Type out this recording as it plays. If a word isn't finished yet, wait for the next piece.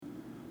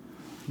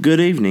Good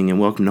evening and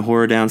welcome to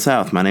Horror Down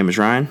South. My name is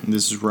Ryan.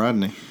 This is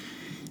Rodney.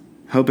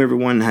 Hope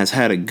everyone has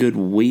had a good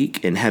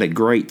week and had a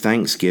great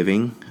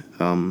Thanksgiving.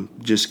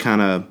 Just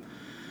kind of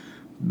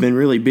been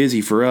really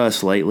busy for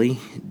us lately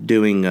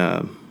doing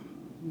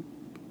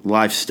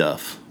life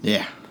stuff.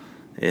 Yeah.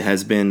 It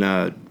has been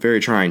a very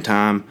trying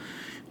time.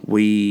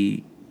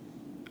 We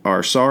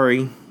are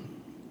sorry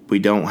we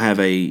don't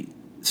have a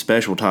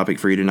special topic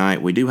for you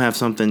tonight. We do have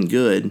something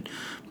good,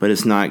 but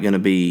it's not going to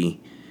be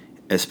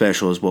as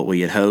special as what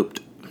we had hoped,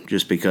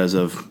 just because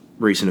of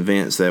recent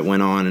events that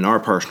went on in our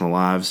personal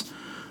lives.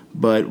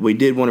 But we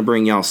did want to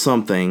bring y'all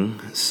something,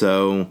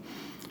 so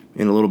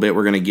in a little bit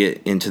we're going to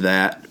get into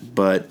that.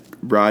 But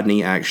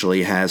Rodney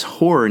actually has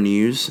horror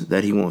news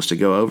that he wants to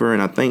go over,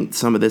 and I think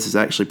some of this is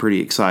actually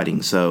pretty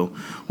exciting. So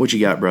what you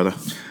got, brother?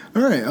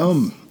 All right.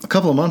 A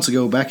couple of months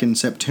ago, back in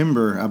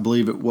September, I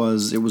believe it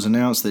was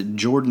announced that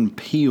Jordan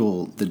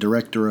Peele, the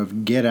director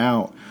of Get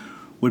Out,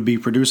 would be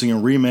producing a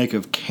remake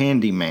of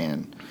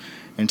Candyman.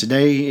 And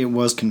today it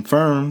was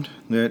confirmed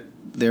that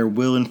there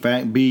will in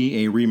fact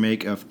be a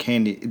remake of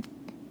It's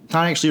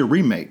not actually a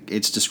remake.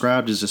 It's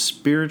described as a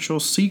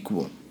spiritual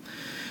sequel.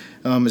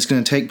 It's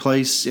going to take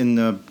place in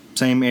the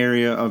same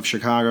area of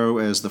Chicago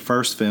as the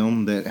first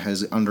film that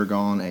has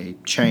undergone a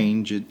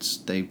change.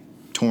 They've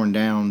torn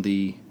down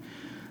the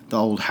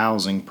old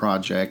housing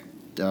project,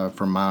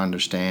 from my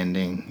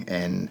understanding,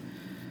 and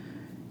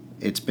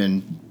it's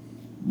been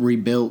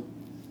rebuilt,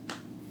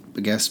 I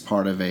guess,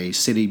 part of a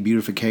city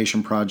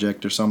beautification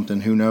project or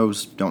something. Who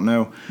knows? Don't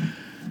know.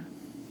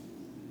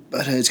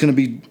 But it's going to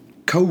be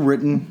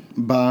co-written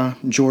by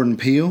Jordan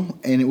Peele,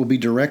 and it will be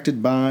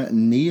directed by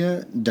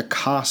Nia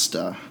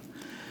DaCosta.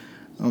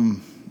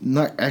 I'm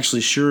not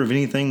actually sure of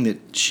anything that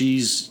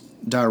she's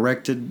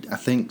directed. I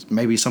think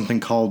maybe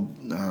something called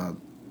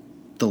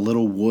The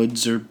Little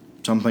Woods or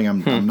something.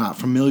 I'm not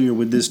familiar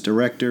with this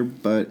director,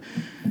 but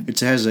it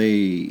has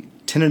a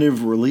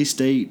tentative release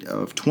date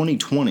of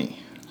 2020.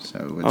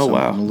 So it's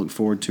something to look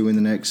forward to in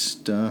the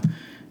next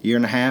year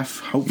and a half,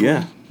 hopefully.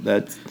 Yeah,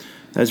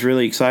 that's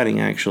really exciting,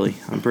 actually.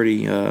 I'm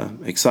pretty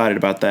excited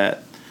about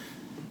that.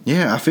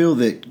 Yeah, I feel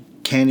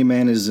that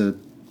Candyman is a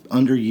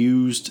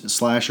underused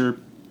slasher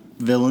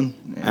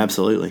villain.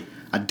 Absolutely.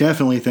 I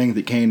definitely think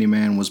that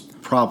Candyman was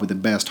probably the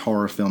best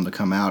horror film to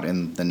come out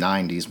in the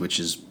 90s, which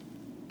is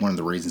one of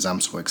the reasons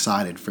I'm so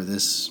excited for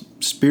this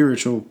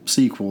spiritual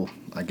sequel,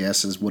 I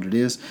guess is what it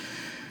is.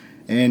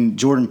 And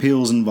Jordan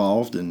Peele's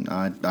involved, and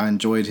I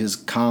enjoyed his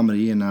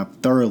comedy, and I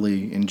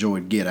thoroughly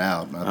enjoyed Get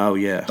Out.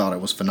 I thought it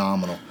was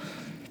phenomenal.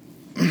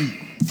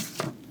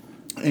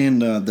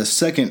 And the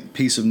second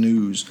piece of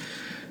news,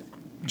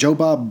 Joe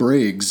Bob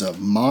Briggs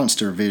of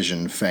Monster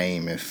Vision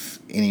fame, if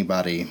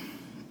anybody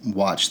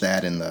watched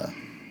that in the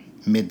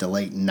mid to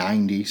late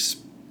 90s,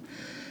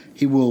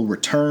 he will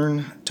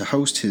return to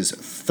host his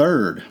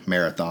third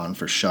marathon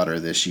for Shudder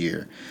this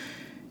year.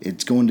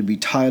 It's going to be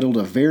titled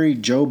A Very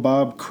Joe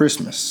Bob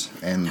Christmas,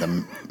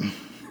 and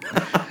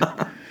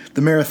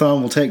the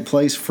marathon will take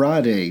place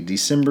Friday,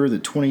 December the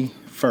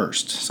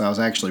 21st. So I was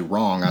actually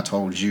wrong. I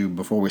told you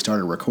before we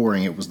started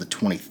recording it was the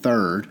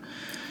 23rd.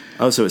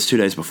 Oh, so it's 2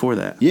 days before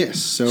that. Yes.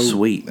 So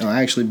sweet. It'll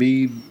actually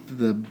be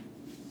the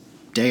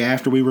day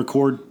after we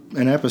record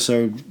an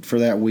episode for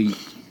that week.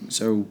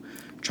 So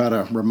try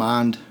to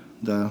remind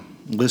the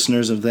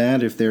listeners of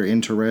that if they're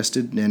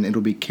interested, and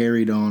it'll be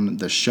carried on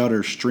the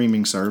Shudder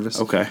streaming service.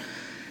 Okay.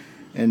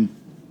 And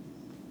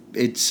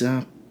it's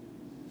going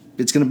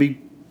to be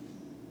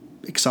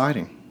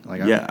exciting.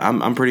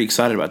 I'm pretty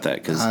excited about that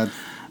because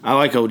I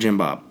like old Jim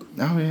Bob.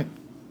 Oh yeah,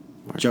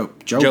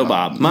 Joe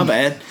Bob. My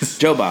bad,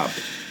 Joe Bob.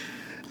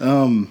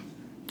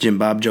 Jim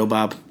Bob, Joe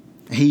Bob.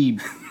 He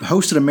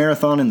hosted a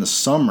marathon in the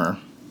summer.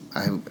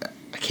 I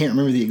can't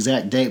remember the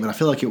exact date, but I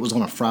feel like it was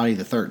on a Friday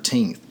the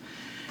 13th.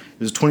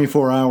 It was a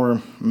 24-hour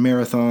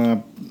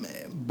marathon,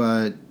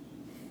 but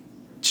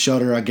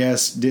Shudder, I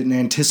guess, didn't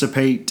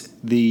anticipate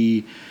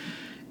the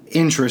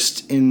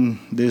interest in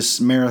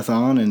this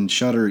marathon, and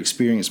Shudder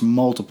experienced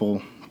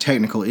multiple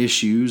technical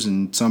issues,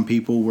 and some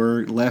people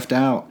were left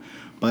out.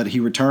 But he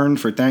returned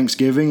for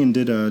Thanksgiving and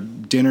did a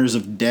Dinners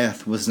of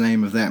Death was the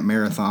name of that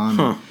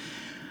marathon.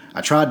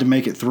 I tried to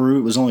make it through.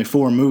 It was only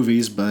 4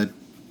 movies, but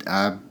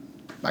I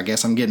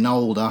guess I'm getting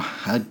old.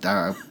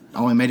 I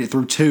only made it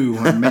through 2.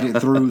 I made it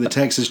through the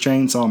Texas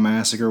Chainsaw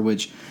Massacre,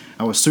 which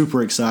I was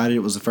super excited.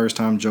 It was the first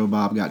time Joe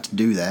Bob got to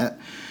do that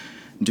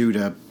due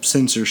to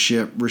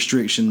censorship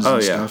restrictions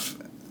and stuff.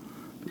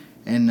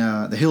 And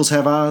The Hills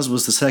Have Eyes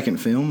was the second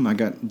film. I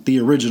got the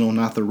original,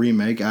 not the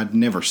remake. I'd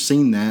never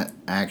seen that,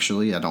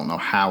 actually. I don't know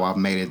how I've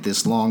made it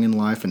this long in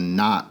life and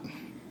not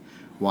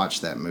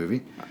watched that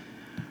movie.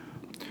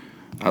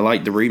 I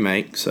like the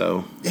remake,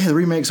 so... Yeah, the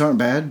remakes aren't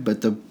bad,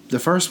 but the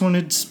first one,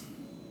 it's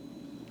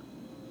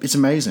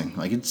amazing.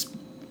 Like, it's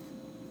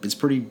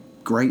pretty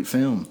great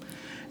film.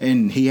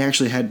 And he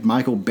actually had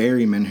Michael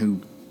Berryman,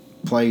 who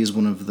plays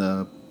one of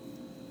the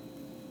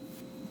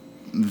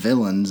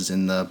villains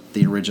in the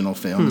original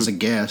film, as a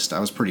guest.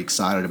 I was pretty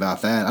excited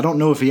about that. I don't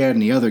know if he had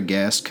any other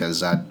guests,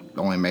 because I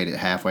only made it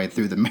halfway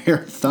through the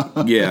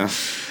marathon. Yeah.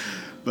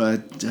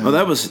 But well,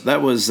 that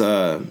was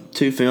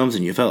 2 films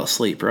and you fell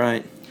asleep,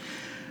 right?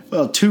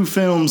 well, 2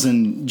 films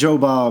and Joe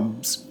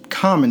Bob's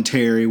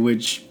commentary,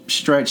 which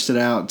stretched it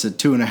out to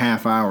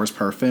 2.5 hours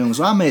per film.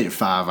 So I made it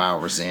 5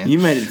 hours in. You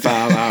made it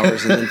 5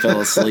 hours and then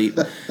fell asleep.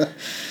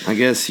 I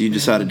guess you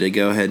decided to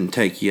go ahead and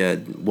take you a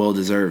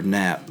well-deserved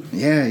nap.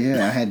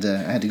 Yeah. I had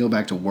to go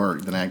back to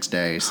work the next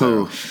day.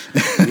 So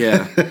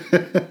yeah.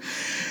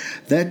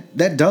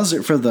 That does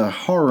it for the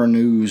horror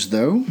news,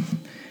 though.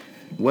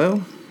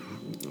 Well,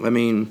 I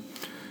mean,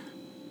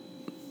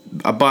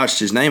 I botched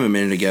his name a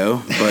minute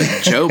ago,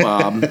 but Joe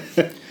Bob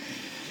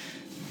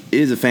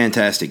is a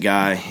fantastic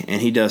guy,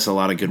 and he does a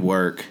lot of good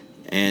work.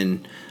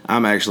 And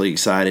I'm actually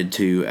excited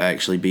to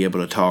actually be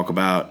able to talk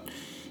about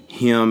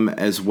him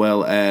as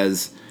well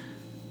as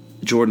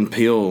Jordan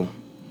Peele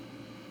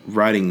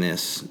writing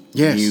this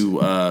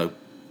new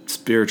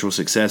spiritual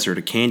successor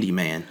to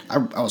Candyman.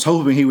 I was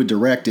hoping he would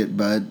direct it,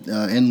 but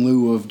in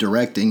lieu of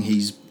directing,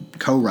 he's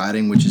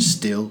co-writing, which is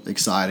still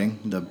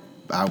exciting.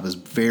 I was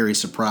very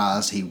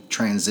surprised he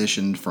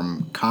transitioned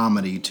from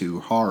comedy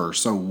to horror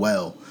so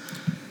well.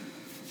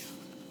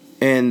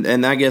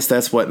 And I guess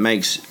that's what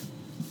makes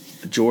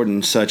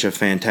Jordan such a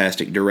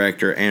fantastic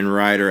director and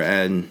writer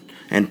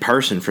and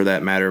person for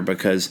that matter,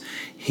 because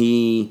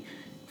he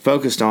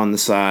focused on the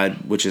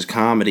side which is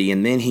comedy,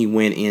 and then he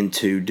went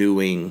into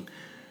doing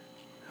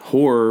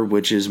horror,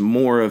 which is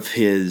more of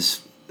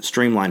his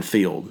streamlined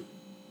field,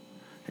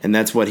 and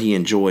that's what he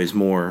enjoys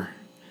more,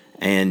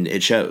 and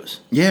it shows.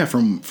 Yeah,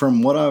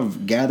 from what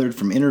I've gathered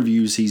from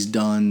interviews he's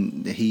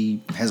done,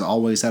 he has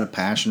always had a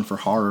passion for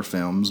horror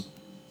films,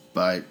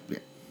 but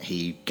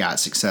he got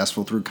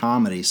successful through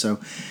comedy, so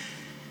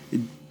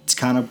it's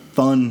kind of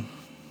fun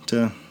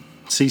to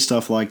see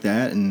stuff like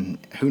that, and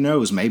who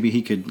knows, maybe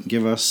he could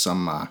give us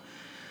some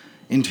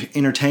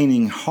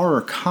entertaining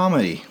horror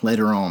comedy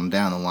later on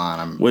down the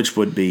line. Which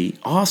would be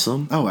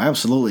awesome. Oh,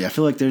 absolutely. I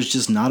feel like there's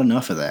just not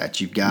enough of that.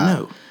 You've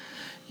got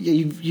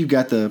you've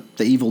got the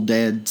Evil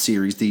Dead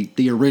series,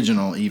 the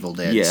original Evil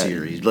Dead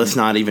series. Let's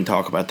not even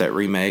talk about that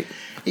remake.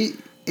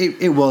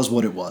 It was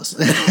what it was.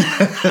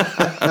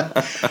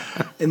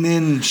 And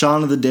then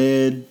Shaun of the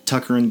Dead,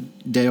 Tucker and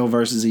Dale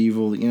versus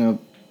Evil. You know,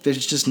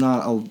 there's just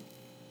not a.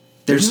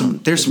 There's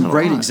some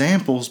great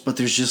examples, but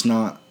there's just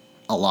not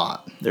a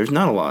lot. There's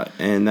not a lot,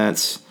 and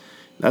that's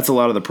a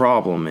lot of the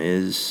problem.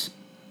 Is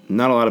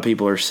not a lot of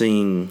people are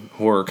seeing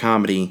horror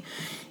comedy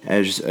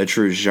as a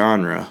true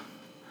genre,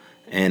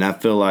 and I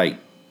feel like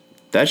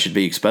that should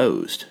be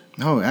exposed.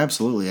 Oh,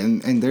 absolutely,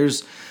 and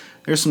there's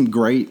some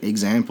great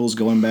examples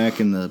going back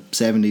in the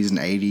 70s and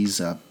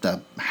 80s.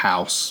 The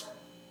House,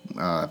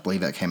 I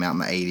believe that came out in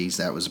the 80s.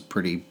 That was a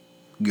pretty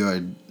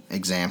good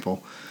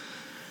example.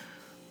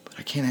 But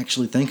I can't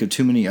actually think of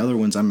too many other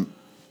ones.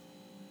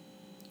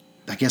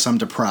 I guess I'm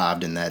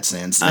deprived in that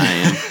sense.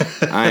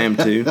 I am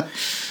too.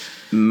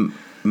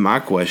 My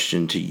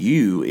question to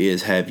you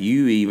is, have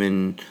you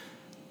even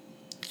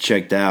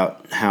checked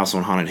out House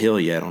on Haunted Hill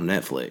yet on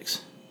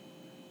Netflix?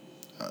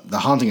 The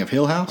Haunting of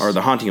Hill House? Or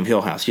The Haunting of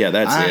Hill House. Yeah,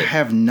 that's it. I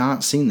have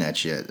not seen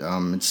that yet.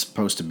 It's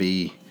supposed to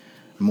be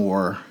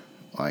more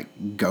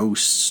like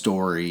ghost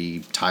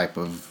story type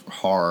of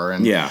horror,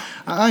 and yeah,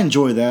 I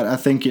enjoy that. I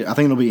think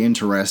it'll be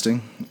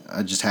interesting.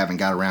 I just haven't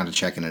got around to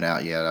checking it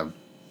out yet. I've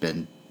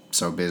been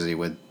so busy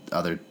with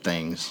other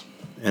things.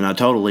 And I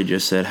totally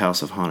just said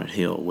House of Haunted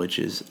Hill, which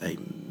is a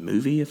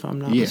movie, if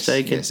I'm not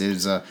mistaken. Yes, it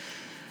is I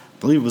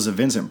believe it was a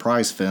Vincent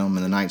Price film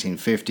in the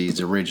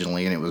 1950s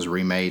originally, and it was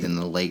remade in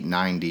the late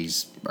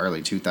 90s,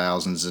 early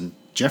 2000s. And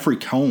Jeffrey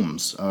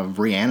Combs of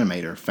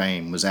Reanimator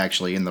fame was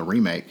actually in the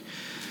remake.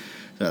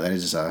 So that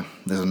is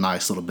there's a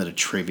nice little bit of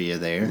trivia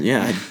there.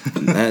 Yeah,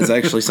 that's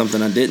actually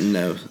something I didn't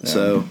know.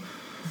 So,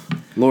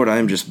 Lord, I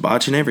am just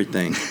botching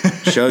everything.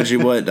 Shows you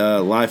what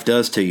life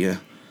does to you.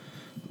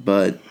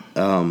 But,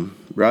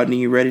 Rodney,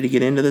 you ready to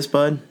get into this,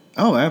 bud?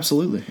 Oh,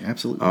 absolutely.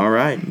 All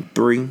right,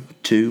 3,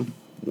 2,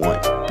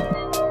 1.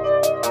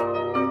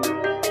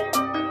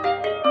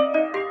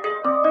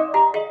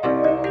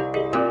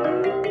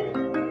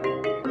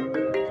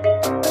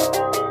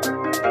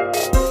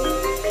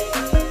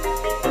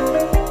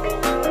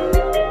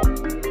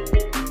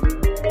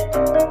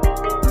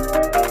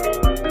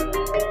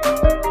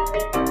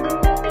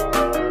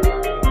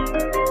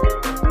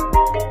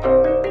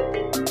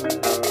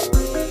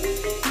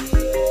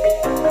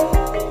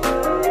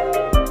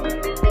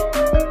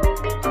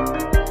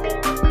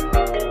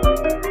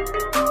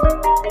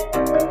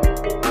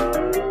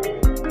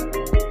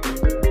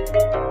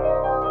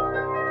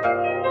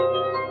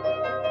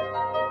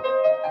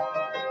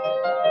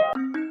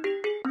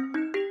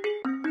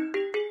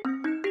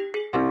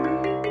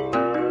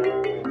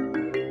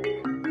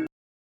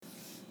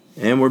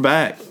 And we're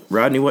back.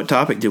 Rodney, what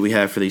topic do we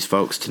have for these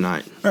folks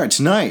tonight? All right,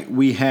 tonight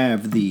we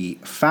have the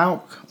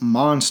fouke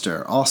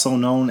monster, also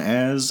known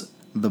as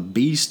the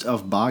Beast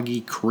of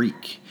Boggy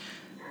Creek.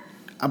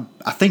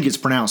 I think it's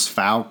pronounced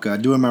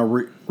fouke. Doing my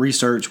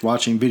research,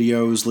 watching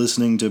videos,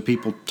 listening to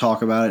people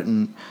talk about it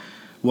and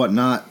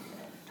whatnot,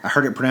 I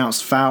heard it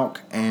pronounced fouke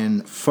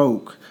and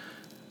fouke.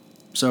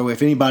 So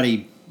if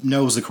anybody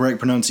knows the correct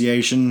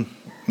pronunciation,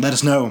 let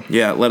us know.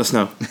 Yeah, let us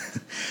know.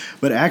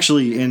 But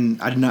actually,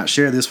 and I did not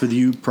share this with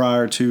you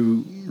prior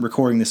to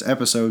recording this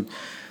episode,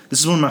 this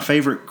is one of my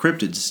favorite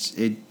cryptids.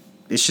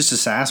 It's just a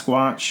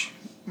Sasquatch,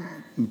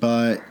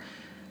 but...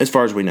 As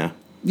far as we know.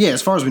 Yeah,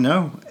 as far as we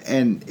know.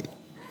 And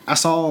I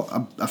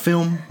saw a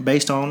film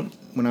based on it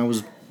when I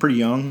was pretty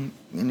young,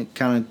 and it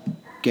kind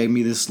of gave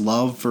me this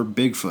love for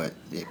Bigfoot.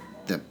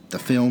 The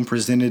film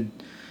presented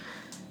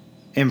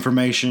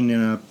information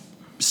in a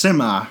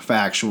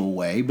semi-factual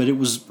way, but it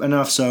was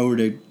enough so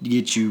to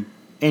get you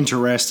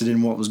interested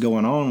in what was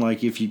going on.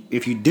 Like if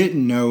you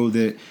didn't know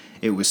that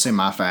it was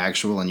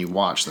semi-factual and you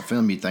watched the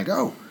film, you'd think,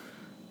 "Oh,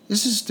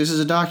 this is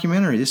a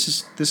documentary.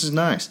 This is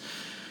nice."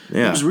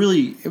 Yeah, it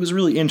was a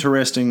really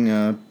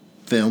interesting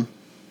film.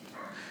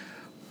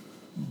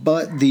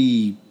 But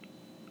the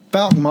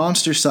Fouke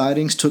monster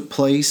sightings took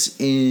place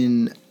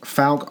in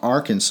Fouke,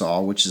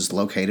 Arkansas, which is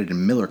located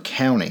in Miller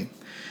County.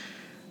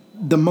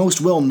 The most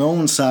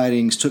well-known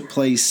sightings took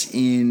place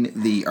in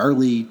the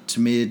early to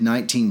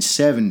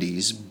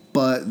mid-1970s,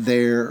 but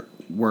there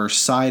were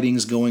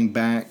sightings going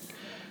back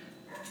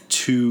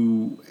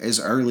to as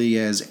early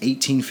as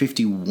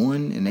 1851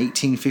 and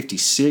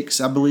 1856,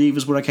 I believe,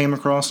 is what I came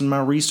across in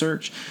my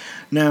research.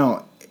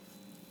 Now,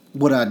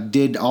 what I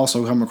did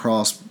also come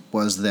across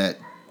was that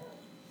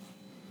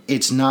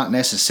it's not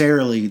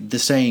necessarily the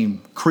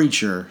same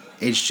creature.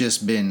 It's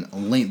just been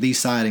linked. These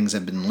sightings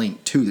have been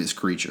linked to this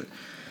creature.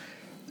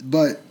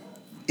 But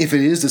if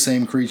it is the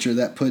same creature,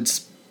 that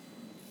puts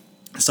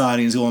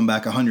sightings going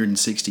back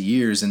 160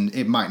 years, and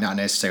it might not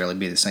necessarily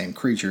be the same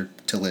creature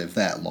to live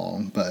that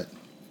long. But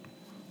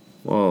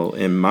well,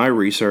 in my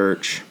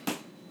research,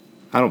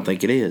 I don't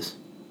think it is.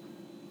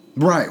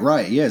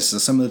 Right. Yes, so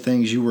some of the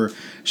things you were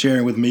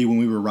sharing with me when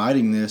we were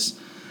writing this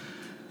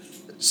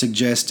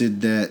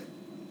suggested that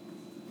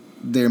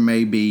there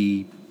may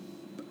be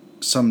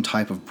some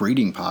type of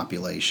breeding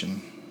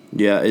population.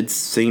 Yeah, it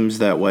seems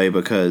that way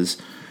because,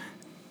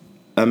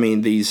 I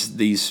mean,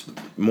 these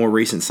more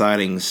recent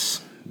sightings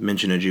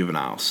mention a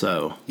juvenile,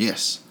 so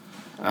yes,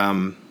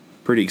 I'm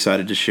pretty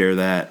excited to share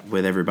that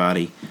with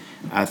everybody.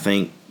 I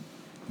think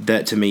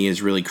that to me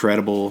is really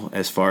credible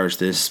as far as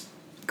this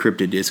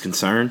cryptid is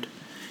concerned.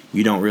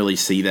 You don't really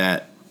see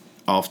that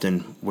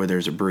often where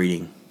there's a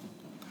breeding.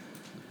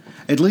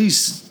 At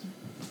least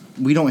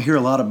we don't hear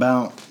a lot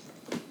about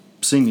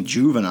seeing a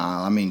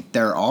juvenile. I mean,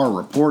 there are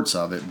reports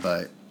of it,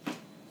 but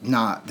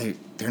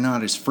they're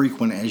not as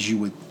frequent as you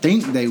would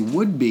think they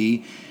would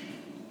be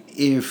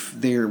if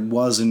there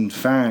was in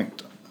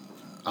fact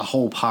a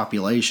whole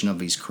population of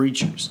these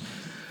creatures.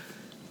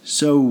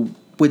 So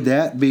with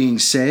that being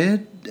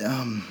said,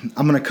 I'm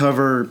going to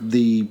cover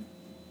the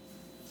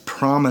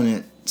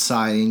prominent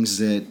sightings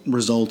that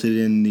resulted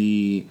in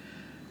the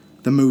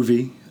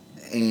movie,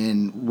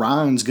 and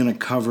Ryan's going to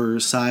cover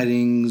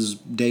sightings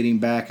dating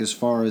back as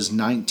far as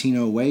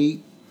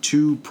 1908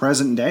 to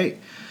present day.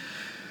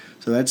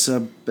 So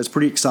that's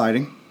pretty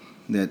exciting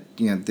that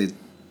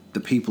the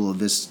people of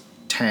this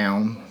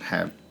town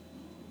have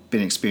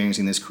been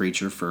experiencing this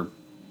creature for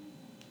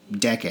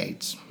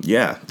decades.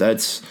 Yeah,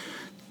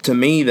 to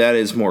me that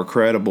is more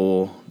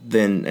credible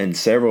than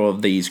several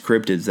of these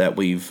cryptids that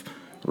we've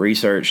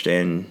researched.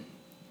 And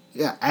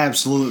yeah,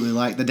 absolutely,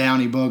 like the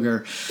Downy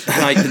Booger.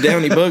 Like the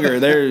Downy Booger,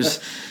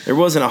 there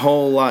wasn't a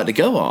whole lot to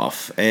go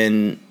off,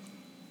 and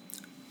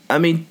I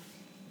mean,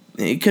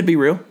 it could be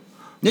real,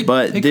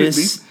 but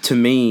this to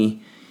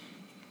me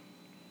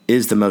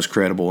is the most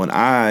credible, and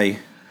I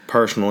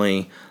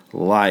personally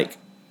like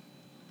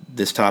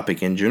this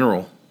topic in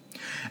general.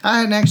 I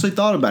hadn't actually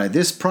thought about it.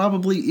 This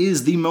probably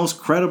is the most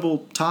credible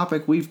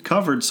topic we've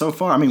covered so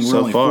far. I mean, we're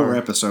only 4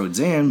 episodes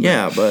in. But.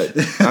 Yeah, but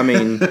I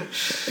mean,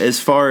 as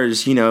far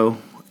as,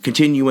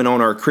 continuing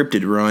on our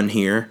cryptid run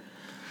here,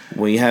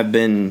 we have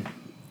been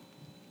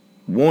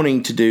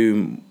wanting to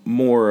do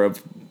more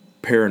of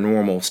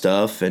paranormal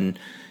stuff and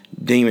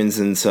demons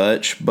and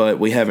such, but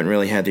we haven't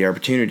really had the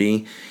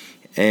opportunity.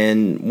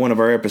 And one of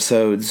our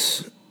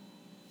episodes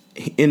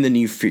in the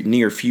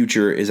near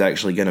future is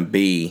actually going to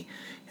be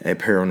a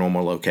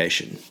paranormal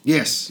location.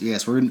 Yes,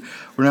 we're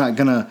not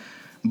gonna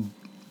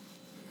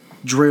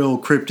drill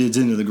cryptids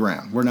into the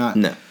ground. We're not.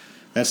 No,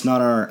 that's not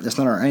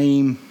our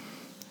aim.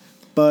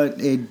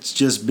 But it's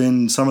just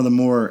been some of the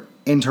more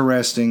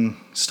interesting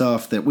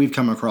stuff that we've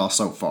come across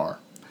so far,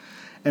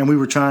 and we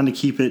were trying to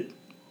keep it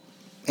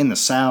in the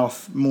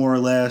South more or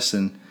less,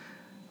 and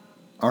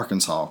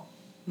Arkansas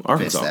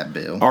fits that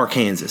bill.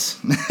 Arkansas.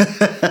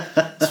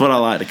 That's what I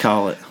like to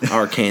call it.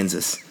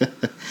 Arkansas.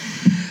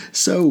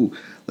 So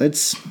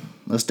let's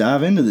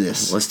dive into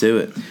this. Let's do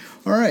it.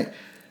 All right.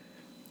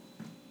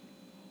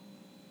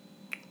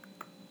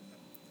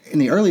 In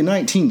the early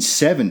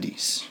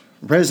 1970s,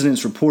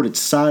 residents reported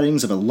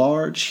sightings of a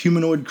large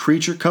humanoid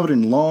creature covered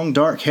in long,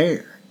 dark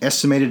hair,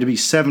 estimated to be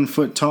 7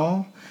 foot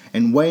tall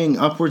and weighing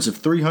upwards of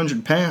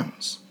 300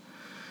 pounds.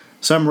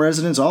 Some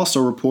residents also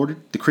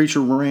reported the creature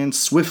ran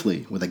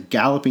swiftly with a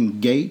galloping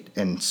gait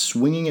and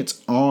swinging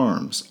its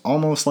arms,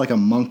 almost like a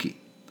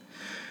monkey.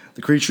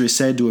 The creature is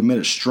said to emit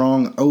a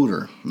strong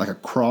odor, like a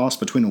cross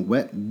between a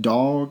wet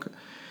dog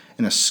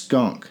and a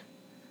skunk.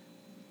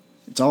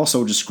 It's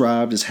also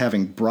described as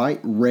having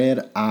bright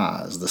red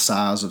eyes the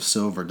size of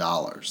silver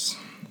dollars.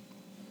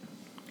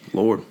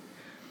 Lord.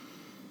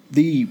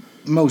 The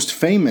most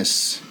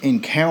famous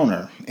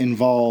encounter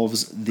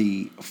involves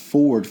the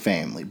Ford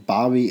family.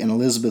 Bobby and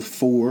Elizabeth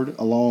Ford,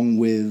 along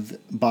with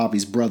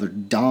Bobby's brother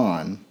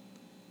Don,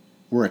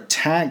 were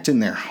attacked in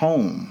their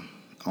home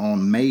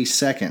on May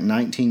 2nd,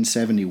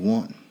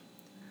 1971.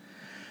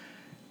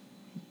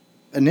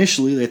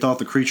 Initially, they thought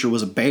the creature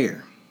was a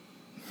bear.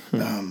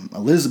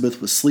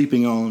 Elizabeth was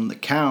sleeping on the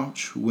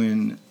couch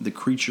when the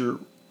creature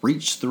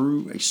reached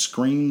through a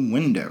screen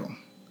window.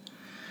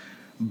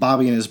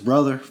 Bobby and his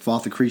brother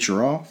fought the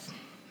creature off.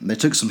 They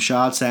took some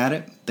shots at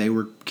it. They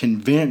were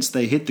convinced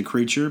they hit the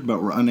creature,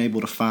 but were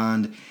unable to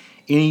find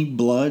any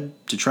blood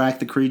to track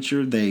the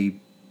creature. They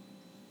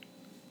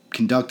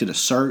conducted a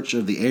search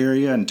of the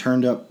area and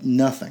turned up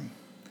nothing.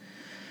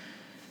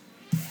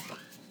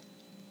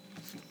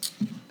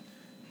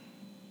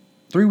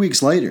 Three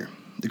weeks later,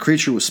 the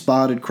creature was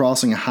spotted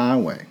crossing a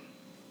highway.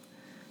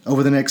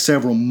 Over the next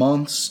several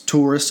months,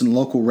 tourists and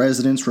local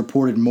residents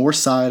reported more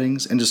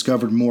sightings and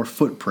discovered more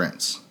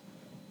footprints.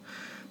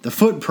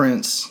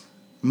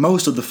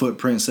 Most of the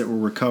footprints that were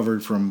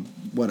recovered from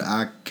what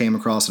I came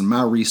across in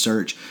my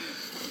research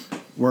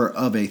were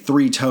of a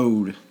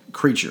three-toed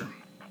creature.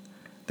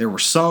 There were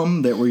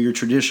some that were your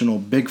traditional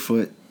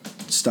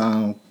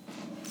Bigfoot-style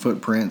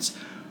footprints,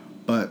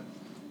 but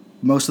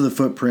most of the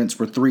footprints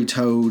were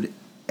three-toed,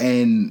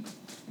 and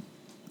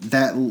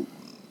that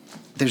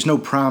there's no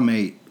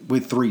primate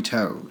with three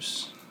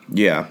toes.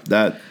 Yeah,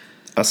 that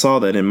I saw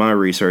that in my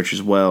research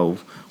as well,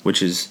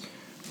 which is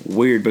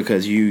weird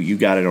because you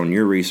got it on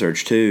your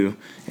research too,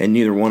 and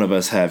neither one of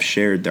us have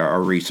shared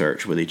our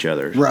research with each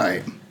other.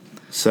 Right.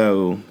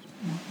 So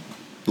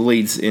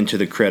leads into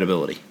the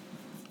credibility.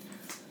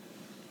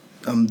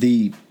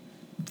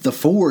 The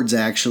Fords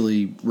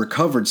actually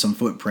recovered some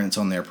footprints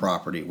on their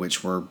property,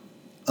 which were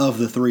of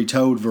the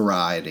three-toed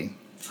variety.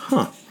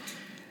 Huh.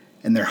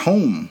 And their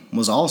home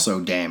was also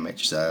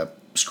damaged. A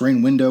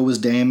screen window was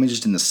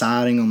damaged, and the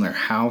siding on their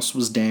house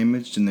was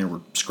damaged, and there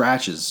were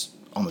scratches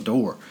on the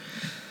door.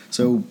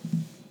 So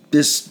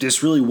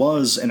this really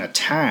was an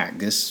attack.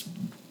 This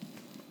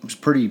was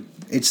pretty.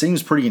 It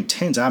seems pretty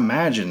intense. I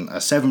imagine a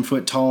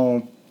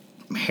 7-foot-tall,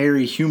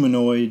 hairy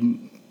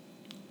humanoid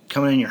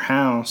coming in your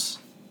house.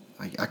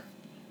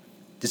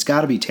 It's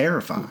got to be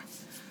terrifying.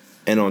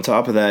 And on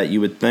top of that,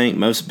 you would think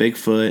most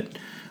Bigfoot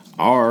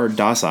are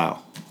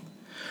docile.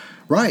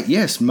 Right.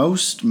 Yes.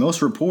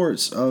 Most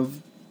reports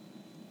of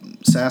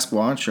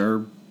Sasquatch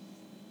are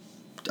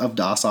of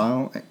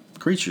docile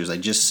creatures. They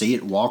just see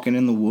it walking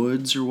in the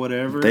woods or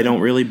whatever. They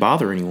don't really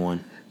bother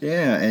anyone.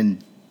 Yeah,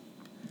 and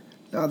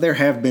there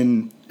have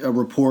been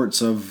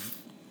reports of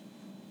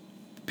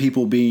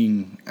people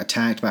being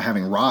attacked by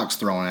having rocks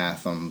thrown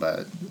at them,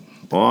 but...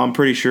 Well, I'm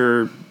pretty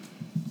sure,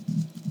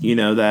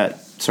 that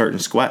certain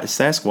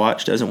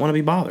Sasquatch doesn't want to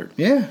be bothered.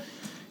 Yeah,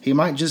 he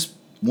might just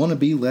want to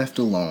be left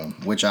alone,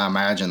 which I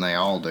imagine they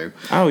all do.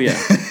 Oh,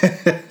 yeah.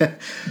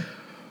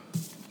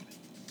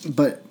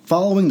 But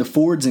following the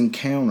Ford's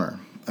encounter,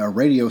 a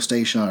radio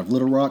station out of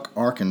Little Rock,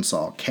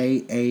 Arkansas,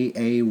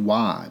 KAAY,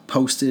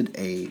 posted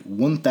a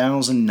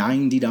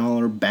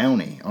 $1,090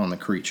 bounty on the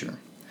creature.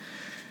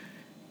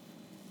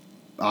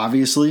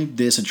 Obviously,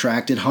 this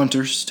attracted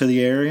hunters to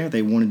the area.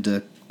 They wanted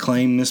to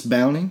claim this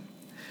bounty.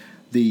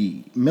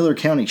 The Miller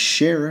County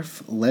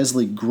Sheriff,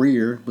 Leslie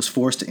Greer, was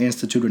forced to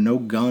institute a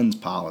no-guns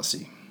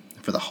policy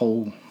for the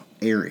whole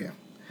area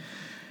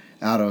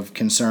out of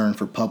concern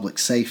for public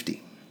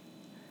safety.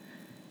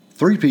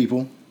 3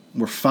 people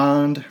were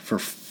fined for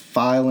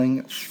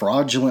filing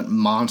fraudulent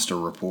monster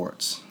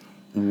reports.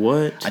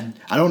 What?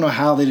 I don't know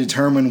how they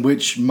determined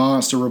which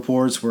monster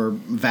reports were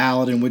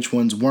valid and which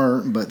ones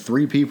weren't, but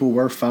 3 people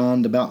were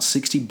fined about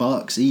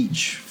 $60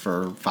 each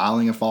for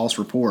filing a false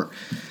report.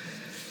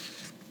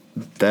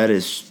 That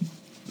is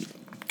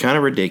kind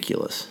of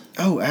ridiculous.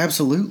 Oh,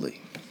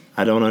 absolutely.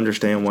 I don't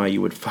understand why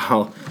you would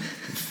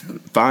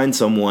fine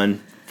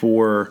someone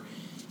for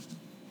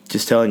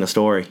just telling a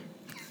story.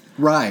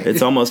 Right.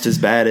 It's almost as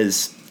bad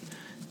as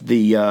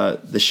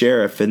the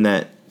sheriff in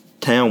that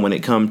town when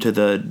it come to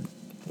the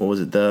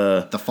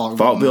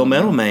Faultville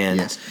Metal Man.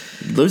 Yes.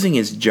 Losing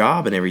his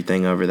job and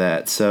everything over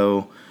that.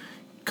 So,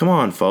 come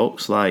on,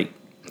 folks. Like,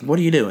 what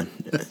are you doing?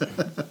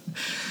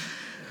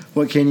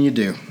 What can you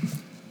do?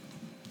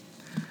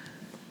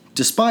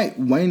 Despite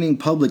waning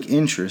public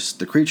interest,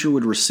 the creature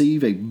would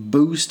receive a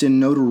boost in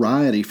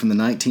notoriety from the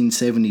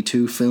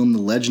 1972 film The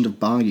Legend of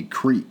Boggy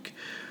Creek,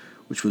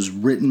 which was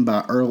written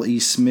by Earl E.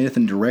 Smith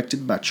and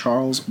directed by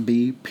Charles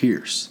B.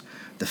 Pierce.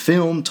 The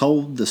film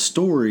told the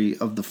story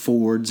of the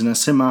Fords in a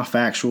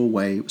semi-factual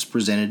way. It was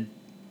presented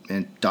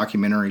in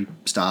documentary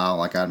style,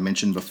 like I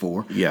mentioned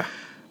before. Yeah.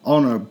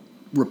 On a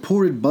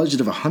reported budget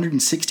of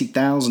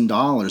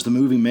 $160,000, the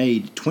movie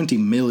made $20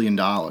 million.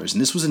 And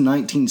this was in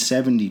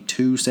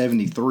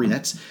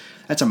 1972-73.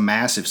 That's a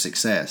massive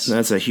success.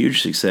 That's a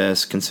huge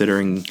success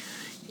considering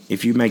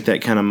if you make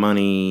that kind of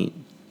money,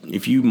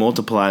 if you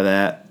multiply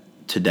that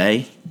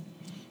today,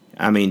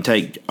 I mean,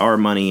 take our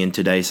money in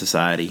today's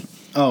society.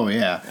 Oh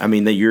yeah. I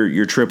mean that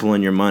you're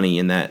tripling your money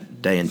in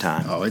that day and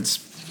time. Oh,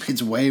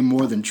 it's way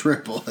more than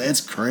triple.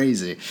 That's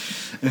crazy.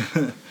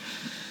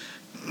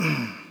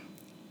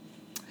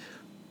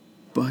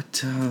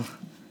 But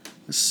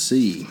let's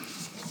see.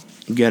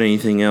 You got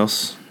anything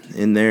else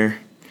in there?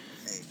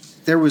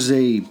 There was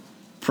a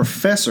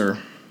professor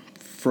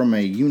from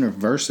a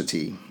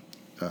university,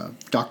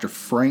 Dr.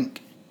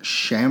 Frank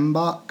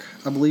Schambach,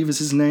 I believe is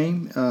his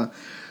name.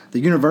 The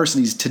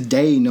university is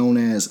today known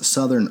as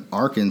Southern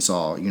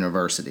Arkansas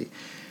University.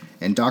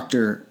 And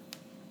Dr.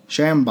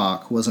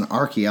 Schambach was an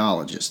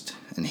archaeologist.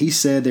 And he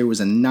said there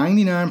was a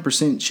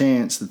 99%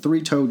 chance the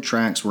three-toed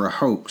tracks were a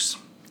hoax.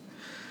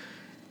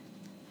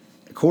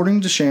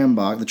 According to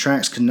Schambach, the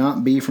tracks could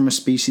not be from a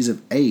species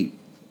of ape,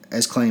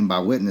 as claimed by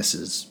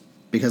witnesses,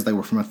 because they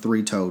were from a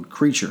three-toed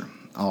creature.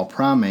 All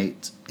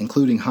primates,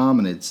 including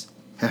hominids,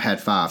 have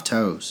had 5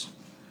 toes.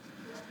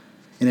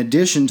 In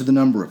addition to the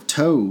number of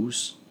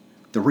toes,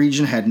 the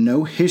region had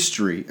no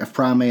history of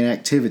primate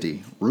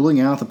activity, ruling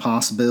out the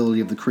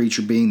possibility of the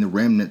creature being the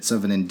remnants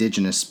of an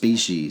indigenous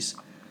species.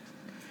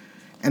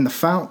 And the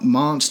fouke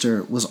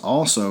monster was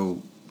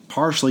also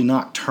partially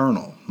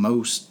nocturnal.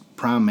 Most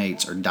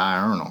primates are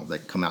diurnal. They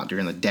come out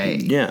during the day.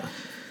 Yeah.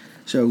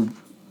 So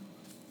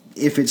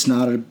if it's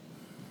not an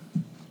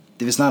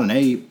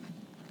ape,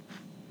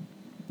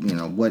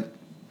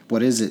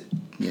 what is it?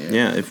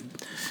 Yeah.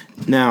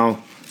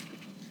 Now,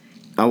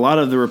 a lot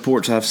of the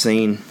reports I've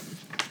seen,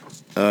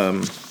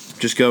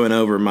 just going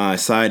over my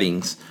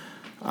sightings,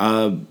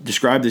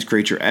 describe this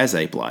creature as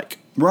ape-like.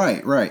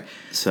 Right.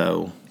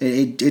 So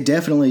it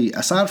definitely,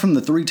 aside from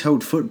the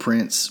three-toed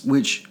footprints,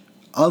 which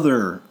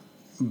other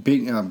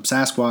big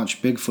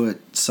Sasquatch, Bigfoot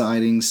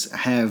sightings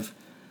have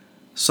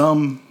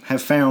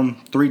found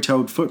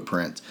three-toed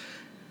footprints,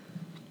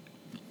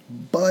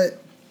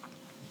 but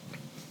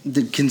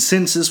the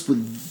consensus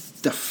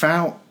with the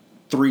fouke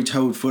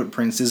three-toed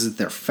footprints is that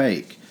they're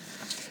fake.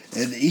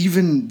 And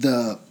even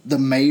the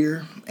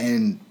mayor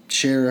and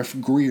Sheriff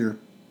Greer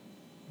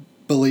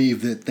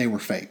believe that they were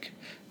fake.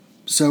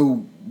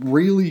 So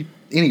really,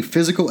 any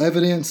physical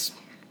evidence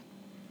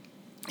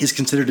is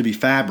considered to be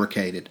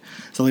fabricated.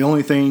 So the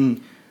only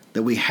thing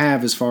that we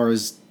have as far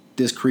as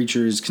this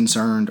creature is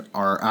concerned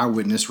are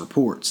eyewitness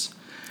reports.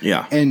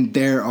 Yeah. And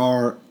there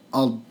are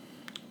a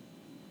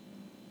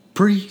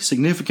pretty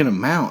significant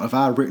amount of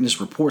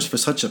eyewitness reports for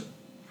such a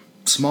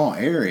small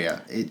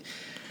area.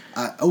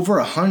 Over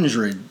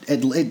 100.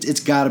 It's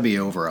got to be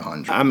over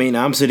 100. I mean,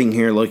 I'm sitting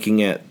here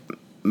looking at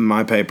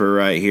my paper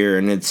right here,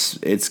 and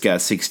it's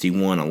got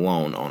 61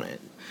 alone on it.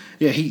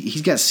 Yeah,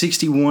 he's got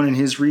 61 in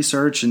his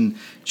research, and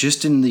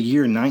just in the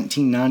year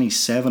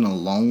 1997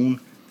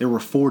 alone, there were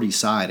 40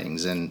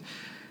 sightings. And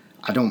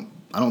I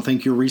don't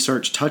think your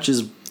research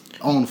touches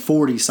on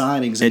 40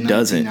 sightings in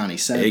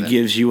 1997. It doesn't. It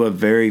gives you a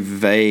very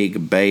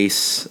vague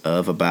base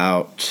of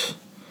about.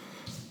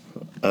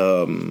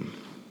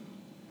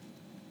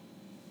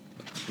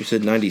 You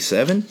said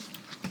 97?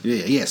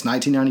 Yes,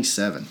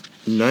 1997.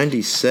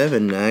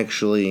 97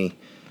 actually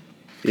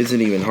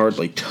isn't even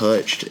hardly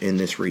touched in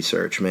this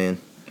research, man.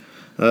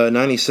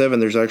 97,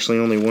 there's actually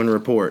only one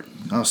report.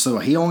 Oh, so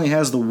he only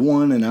has the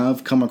one, and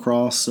I've come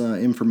across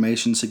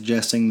information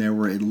suggesting there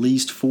were at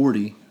least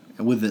 40,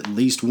 with at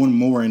least one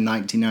more in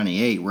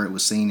 1998, where it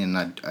was seen in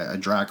a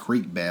dry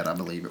creek bed, I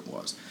believe it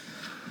was.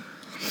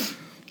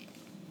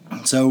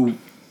 So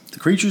the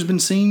creature's been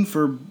seen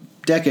for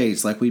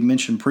decades, like we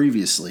mentioned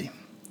previously.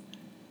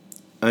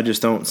 I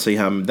just don't see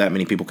how that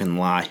many people can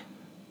lie.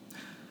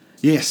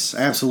 Yes,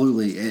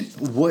 absolutely. And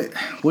what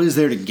is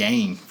there to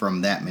gain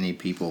from that many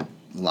people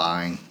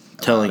lying?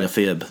 Telling a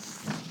fib.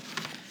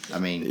 I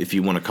mean, if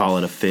you want to call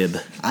it a fib.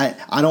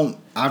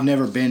 I've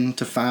never been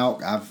to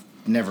fouke. I've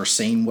never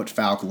seen what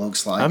fouke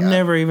looks like. I've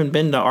never even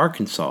been to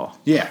Arkansas.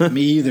 Yeah,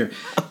 me either.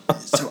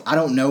 So I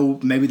don't know.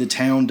 Maybe the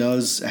town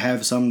does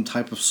have some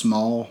type of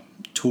small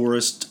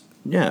tourist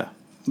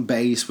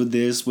base with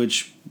this,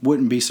 which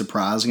wouldn't be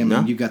surprising. I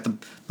mean, you've got the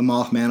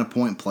Mothman of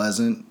Point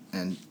Pleasant,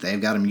 and they've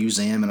got a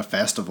museum and a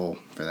festival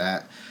for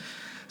that.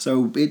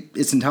 So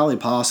it's entirely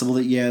possible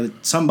that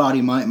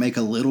somebody might make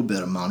a little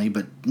bit of money,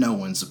 but no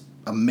one's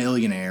a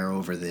millionaire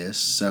over this.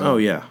 So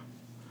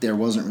there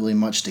wasn't really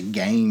much to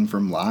gain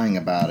from lying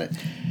about it.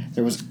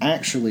 There was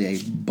actually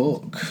a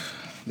book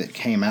that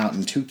came out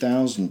in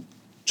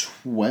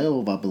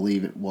 2012, I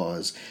believe it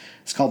was.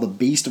 It's called The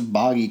Beast of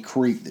Boggy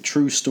Creek, The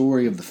True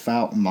Story of the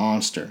Fouke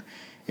Monster.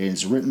 It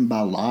is written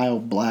by Lyle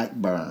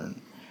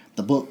Blackburn.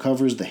 The book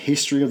covers the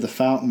history of the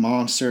Fouke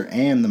Monster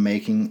and the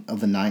making of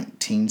the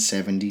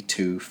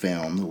 1972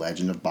 film The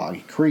Legend of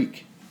Boggy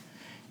Creek.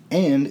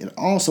 And it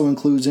also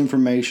includes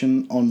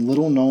information on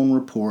little-known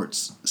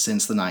reports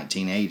since the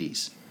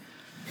 1980s.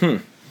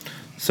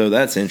 So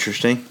that's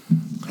interesting.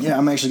 Yeah,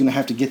 I'm actually going to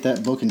have to get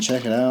that book and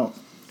check it out.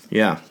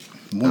 Yeah.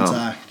 Once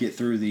I get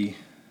through the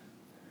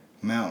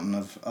mountain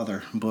of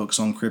other books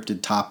on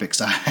cryptid topics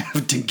I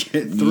have to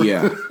get through.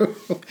 Yeah.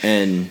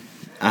 And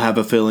I have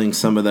a feeling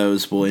some of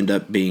those will end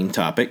up being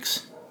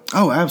topics.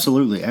 Oh,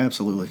 absolutely,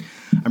 absolutely.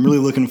 I'm really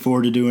looking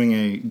forward to doing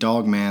a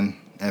Dogman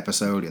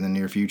episode in the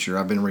near future.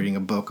 I've been reading a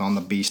book on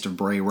the Beast of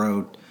Bray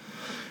Road.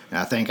 And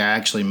I think I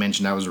actually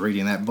mentioned I was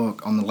reading that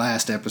book on the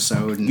last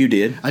episode. And you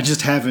did. I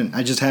just haven't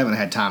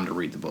had time to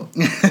read the book.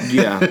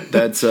 Yeah,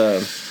 that's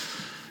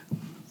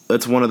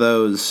one of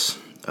those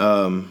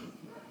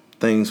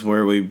things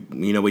where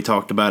we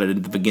talked about it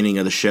at the beginning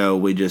of the show.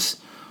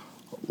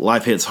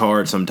 Life hits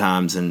hard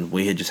sometimes, and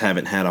we just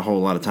haven't had a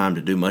whole lot of time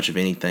to do much of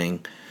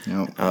anything,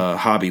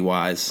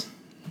 hobby-wise.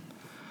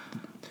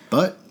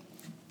 But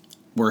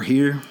we're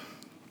here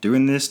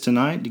doing this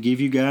tonight to give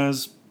you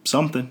guys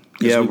something.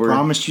 Yeah, we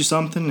promised you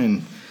something,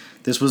 and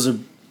this was a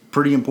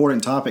pretty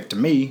important topic to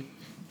me.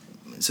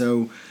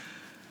 So,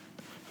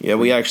 yeah,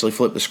 we actually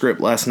flipped the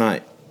script last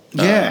night.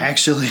 Yeah,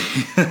 actually,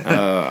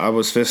 I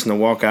was fisting to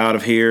walk out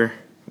of here,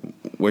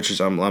 which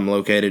is I'm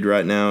located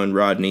right now in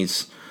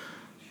Rodney's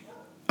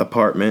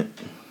apartment.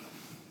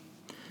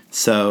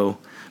 So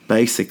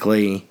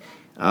basically,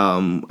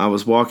 I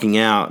was walking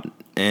out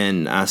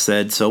and I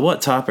said, "So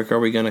what topic are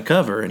we going to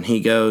cover?" And he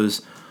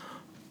goes,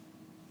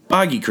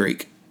 "Boggy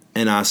Creek."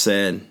 And I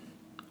said,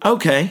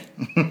 "Okay."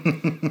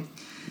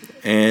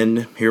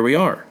 And here we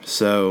are.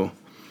 So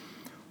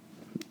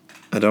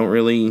I don't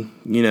really,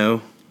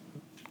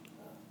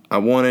 I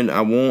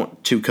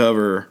want to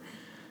cover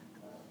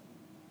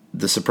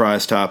the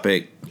surprise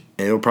topic,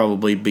 and it'll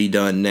probably be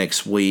done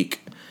next week.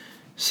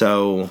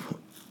 So,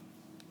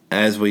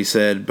 as we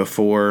said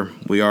before,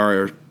 we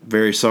are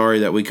very sorry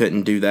that we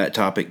couldn't do that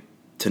topic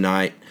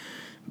tonight,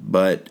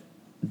 but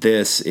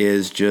this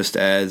is just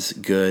as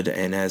good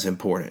and as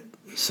important.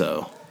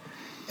 So,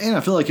 and I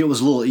feel like it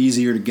was a little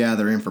easier to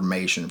gather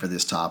information for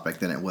this topic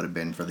than it would have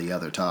been for the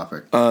other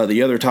topic.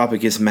 The other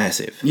topic is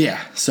massive.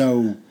 Yeah,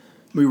 so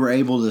we were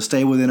able to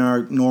stay within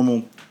our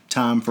normal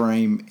time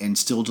frame and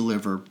still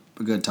deliver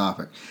a good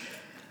topic.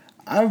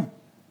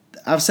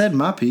 I've said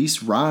my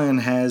piece. Ryan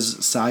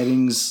has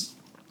sightings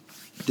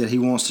that he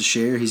wants to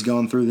share. He's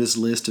gone through this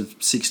list of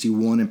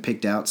 61 and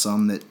picked out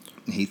some that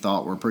he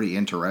thought were pretty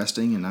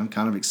interesting, and I'm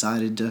kind of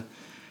excited to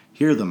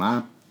hear them.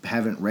 I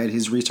haven't read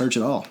his research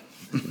at all.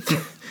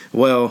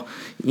 Well,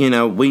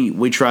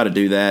 we try to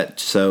do that,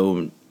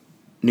 so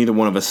neither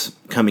one of us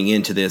coming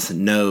into this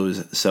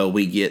knows, so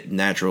we get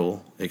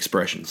natural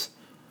expressions.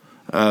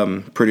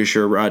 Pretty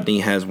sure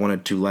Rodney has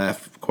wanted to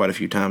laugh quite a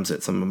few times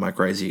at some of my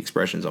crazy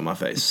expressions on my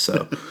face.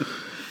 So,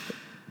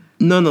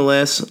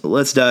 nonetheless,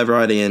 let's dive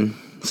right in.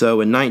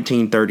 So, in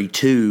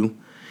 1932,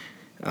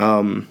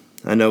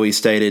 I know he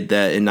stated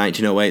that in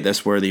 1908,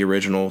 that's where the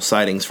original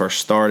sightings first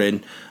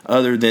started,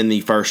 other than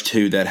the first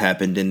two that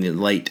happened in the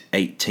late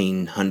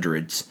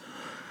 1800s.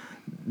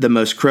 The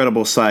most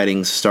credible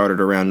sightings started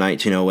around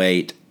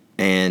 1908,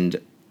 and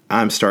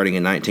I'm starting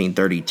in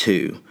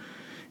 1932.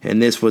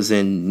 And this was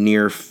in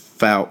near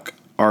Fouke,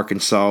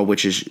 Arkansas,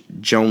 which is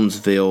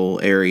Jonesville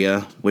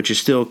area, which is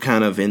still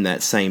kind of in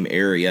that same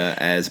area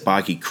as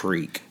Boggy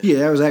Creek. Yeah,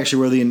 that was actually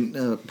where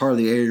the part of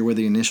the area where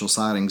the initial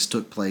sightings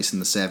took place in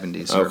the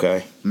 70s.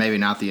 Okay. Maybe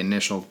not the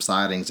initial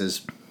sightings,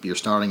 as you're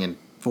starting in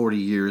 40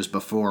 years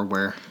before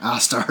where I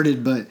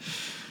started, but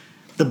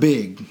the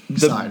big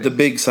sightings. The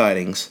big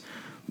sightings.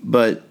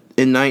 But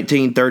in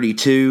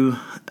 1932,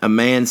 a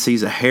man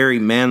sees a hairy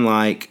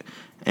man-like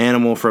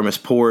animal from his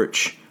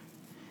porch.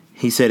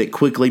 He said it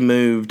quickly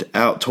moved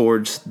out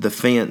towards the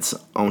fence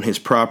on his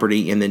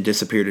property and then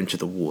disappeared into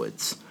the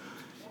woods.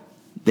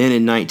 Then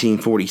in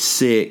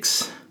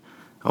 1946,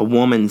 a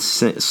woman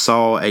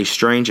saw a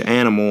strange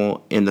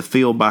animal in the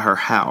field by her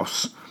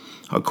house.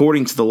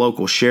 According to the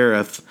local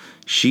sheriff,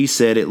 she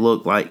said it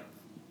looked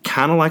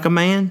kind of like a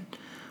man,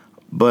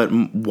 but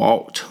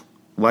walked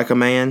like a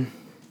man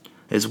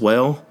as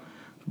well.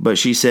 But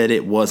she said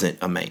it wasn't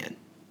a man.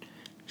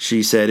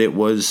 She said it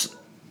was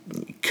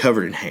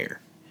covered in hair.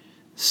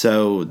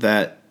 So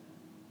that,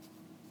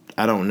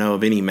 I don't know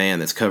of any man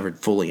that's covered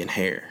fully in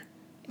hair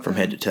from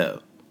head to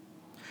toe.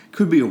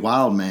 Could be a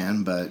wild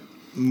man, but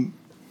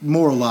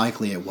more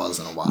likely it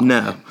wasn't a wild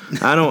man.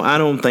 No, I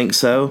don't think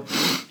so.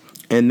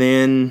 And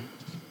then,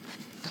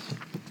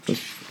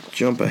 let's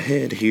jump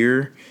ahead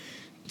here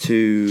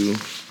to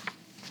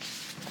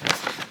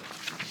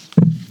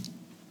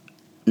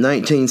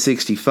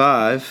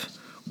 1965,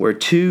 where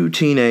two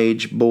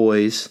teenage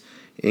boys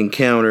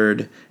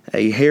encountered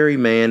a hairy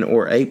man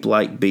or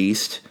ape-like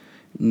beast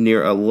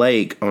near a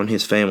lake on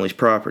his family's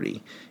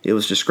property. It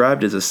was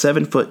described as a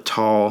 7-foot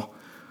tall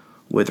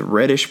with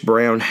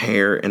reddish-brown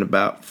hair and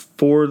about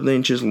 4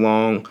 inches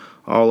long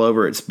all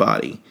over its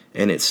body,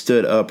 and it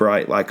stood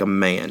upright like a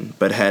man,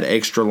 but had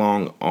extra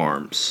long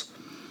arms.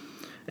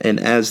 And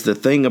as the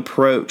thing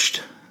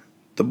approached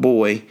the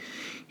boy,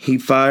 he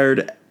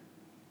fired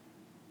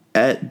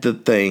at the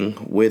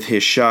thing with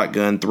his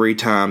shotgun 3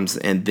 times,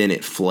 and then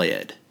it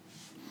fled.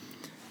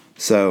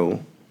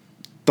 So,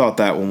 thought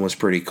that one was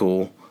pretty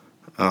cool.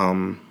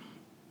 We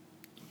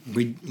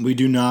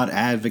do not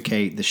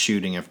advocate the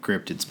shooting of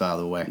cryptids, by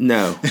the way.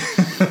 No,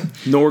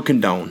 nor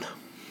condone.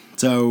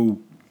 So,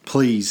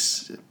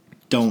 please,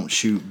 don't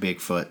shoot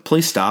Bigfoot.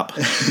 Please stop.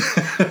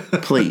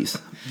 Please.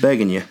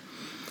 Begging you.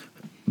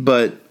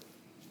 But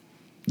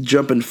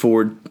jumping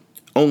forward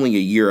only a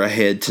year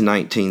ahead to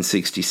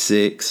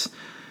 1966,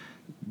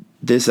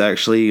 this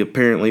actually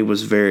apparently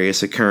was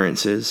various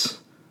occurrences.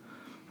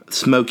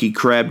 Smokey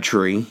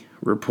Crabtree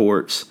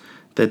reports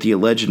that the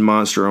alleged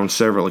monster on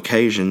several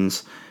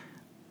occasions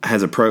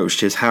has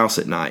approached his house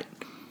at night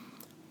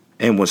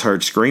and was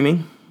heard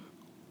screaming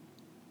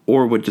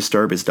or would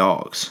disturb his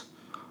dogs,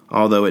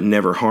 although it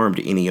never harmed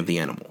any of the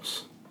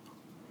animals.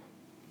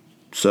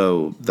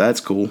 So that's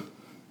cool.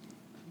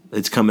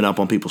 It's coming up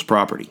on people's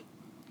property.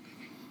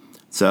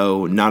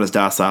 So not as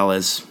docile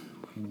as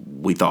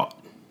we thought.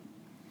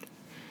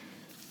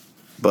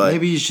 But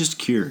maybe he's just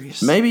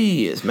curious. Maybe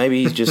he is.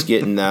 Maybe he's just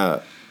getting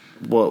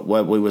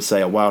what we would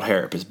say a wild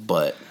hair up his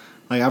butt.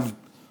 Like I've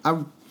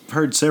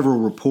heard several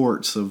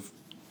reports of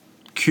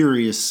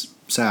curious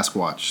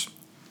Sasquatch.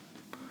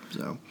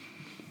 So,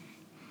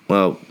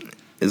 well,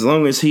 as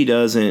long as he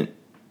doesn't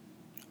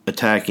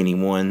attack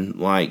anyone,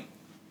 like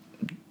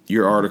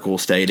your article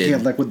stated. Yeah,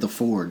 like with the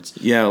Fords.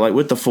 Yeah, like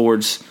with the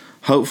Fords.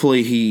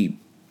 Hopefully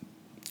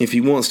if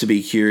he wants to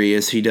be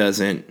curious, he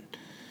doesn't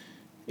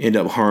end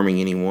up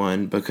harming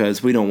anyone,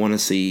 because we don't want to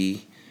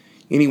see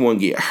anyone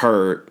get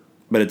hurt,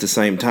 but at the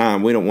same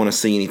time, we don't want to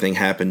see anything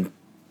happen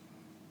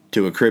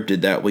to a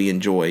cryptid that we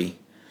enjoy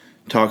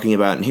talking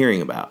about and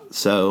hearing about.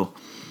 So,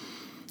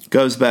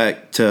 goes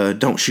back to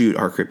don't shoot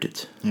our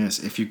cryptids. Yes,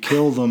 if you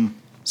kill them,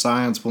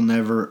 science will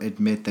never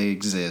admit they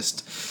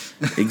exist.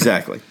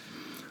 Exactly.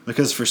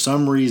 Because for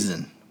some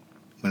reason,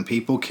 when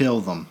people kill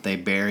them, they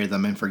bury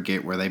them and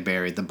forget where they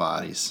buried the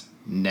bodies.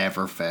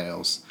 Never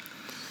fails.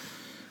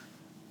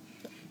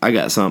 I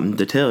got something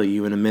to tell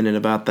you in a minute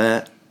about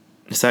that.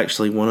 It's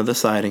actually one of the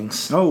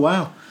sightings. Oh,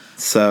 wow.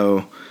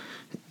 So,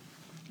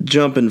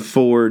 jumping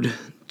forward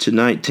to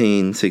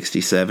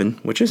 1967,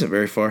 which isn't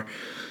very far,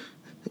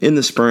 in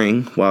the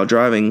spring, while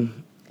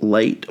driving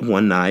late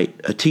one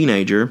night, a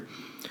teenager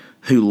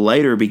who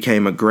later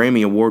became a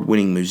Grammy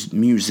Award-winning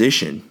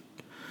musician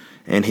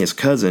and his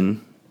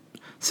cousin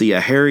see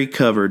a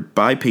hairy-covered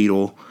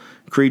bipedal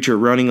creature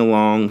running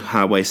along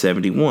Highway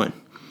 71.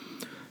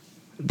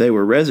 They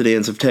were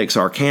residents of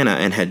Texarkana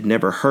and had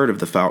never heard of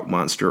the fouke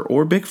monster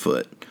or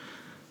Bigfoot.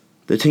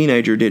 The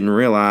teenager didn't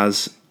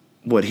realize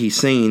what he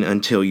seen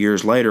until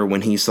years later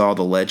when he saw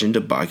the legend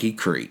of Boggy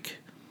Creek.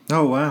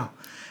 Oh, wow.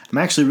 I'm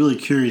actually really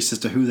curious as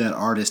to who that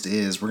artist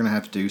is. We're going to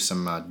have to do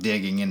some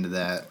digging into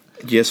that.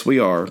 Yes, we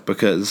are,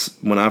 because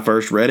when I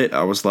first read it,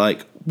 I was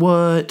like,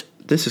 what?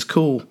 This is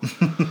cool.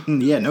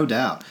 Yeah, no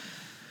doubt.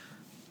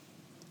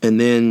 And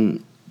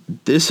then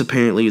this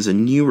apparently is a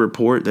new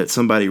report that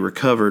somebody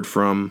recovered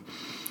from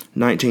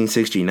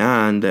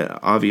 1969 that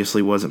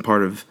obviously wasn't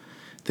part of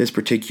this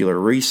particular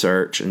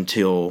research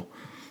until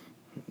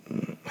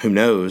who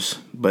knows,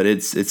 but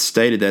it's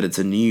stated that it's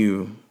a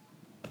new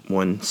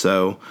one.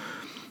 So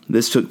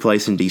this took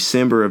place in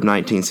December of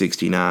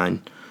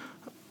 1969.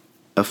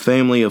 A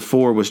family of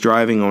 4 was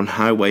driving on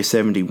Highway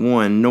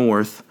 71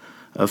 north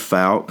of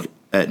Fouke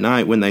at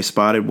night when they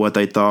spotted what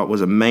they thought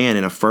was a man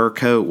in a fur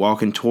coat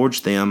walking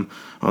towards them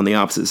on the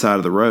opposite side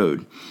of the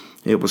road.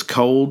 It was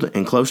cold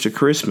and close to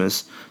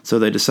Christmas, so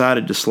they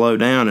decided to slow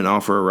down and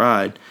offer a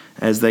ride.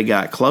 As they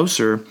got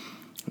closer,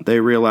 they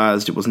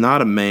realized it was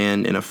not a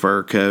man in a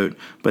fur coat,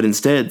 but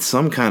instead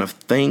some kind of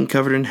thing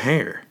covered in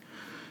hair.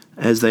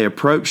 As they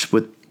approached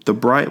with the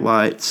bright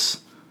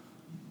lights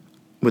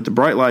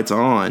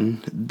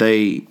on,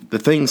 the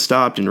thing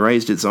stopped and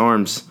raised its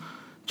arms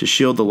to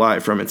shield the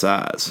light from its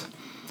eyes.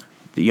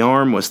 The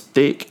arm was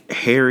thick,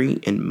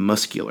 hairy, and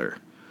muscular.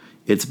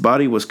 Its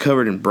body was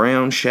covered in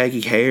brown,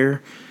 shaggy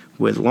hair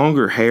with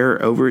longer hair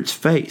over its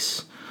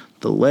face.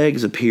 The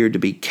legs appeared to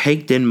be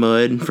caked in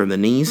mud from the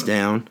knees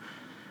down.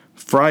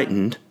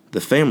 Frightened,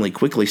 the family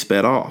quickly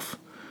sped off,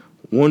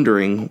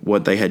 wondering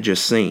what they had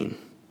just seen.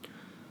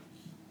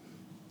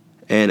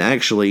 And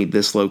actually,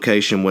 this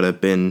location would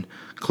have been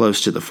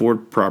close to the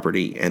Ford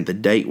property, and the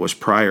date was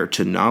prior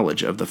to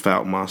knowledge of the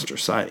fouke monster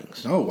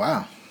sightings. Oh,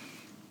 wow.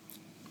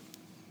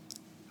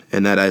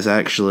 And that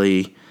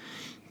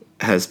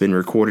has been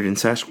recorded in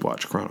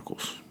Sasquatch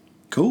Chronicles.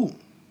 Cool.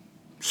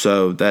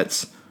 So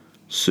that's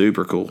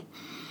super cool.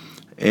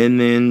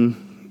 And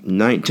then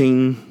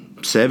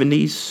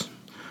 1970s,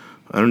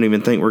 I don't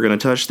even think we're going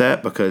to touch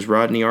that because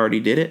Rodney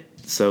already did it.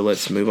 So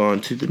let's move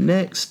on to the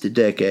next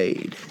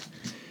decade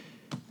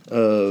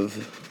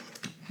of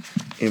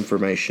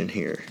information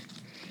here.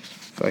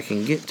 If I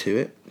can get to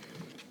it.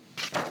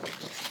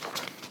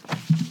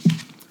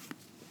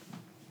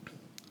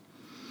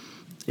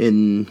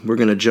 And we're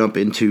going to jump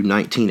into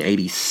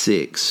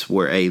 1986,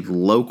 where a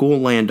local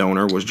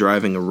landowner was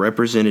driving a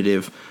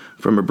representative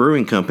from a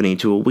brewing company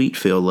to a wheat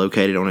field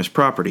located on his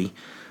property.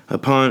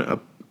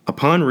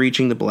 Upon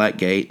reaching the black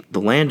gate,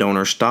 the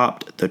landowner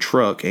stopped the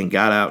truck and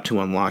got out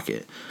to unlock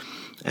it.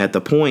 At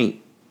the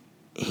point,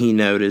 he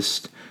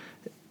noticed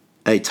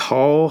a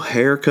tall,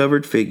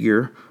 hair-covered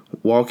figure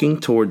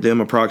walking toward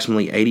them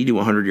approximately 80 to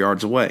 100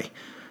 yards away.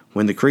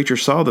 When the creature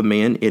saw the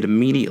man, it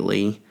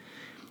immediately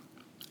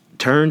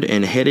turned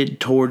and headed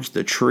towards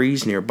the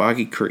trees near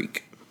Boggy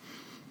Creek.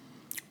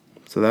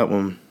 So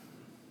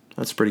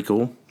that's pretty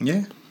cool.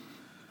 Yeah.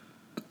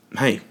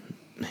 Hey,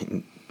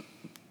 the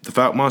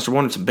fouke monster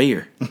wanted some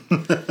beer.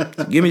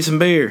 Give me some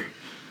beer.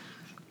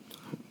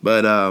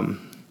 But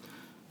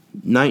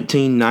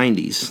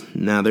 1990s.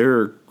 Now, there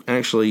are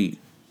actually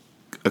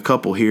a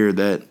couple here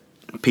that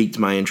piqued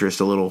my interest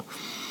a little.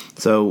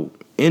 So,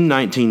 in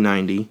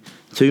 1990,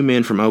 two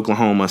men from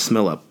Oklahoma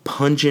smell a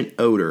pungent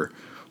odor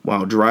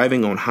while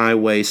driving on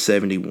Highway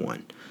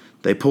 71.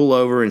 They pull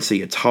over and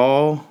see a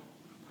tall,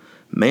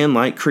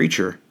 man-like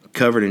creature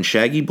covered in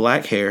shaggy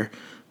black hair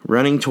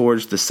running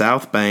towards the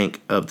south bank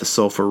of the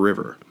Sulphur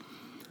River.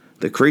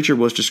 The creature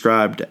was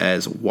described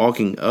as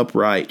walking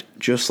upright,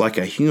 just like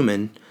a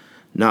human,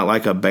 not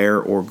like a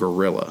bear or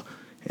gorilla.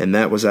 And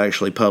that was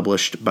actually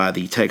published by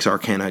the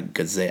Texarkana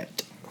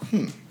Gazette.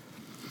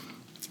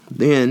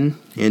 Then,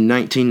 in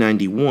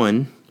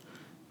 1991,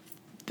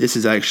 this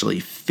is actually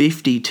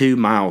 52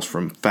 miles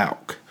from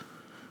Fouke.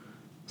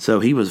 So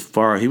he was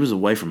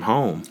away from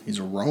home. He's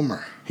a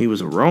roamer. He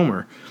was a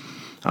roamer.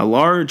 A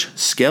large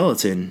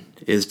skeleton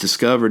is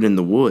discovered in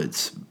the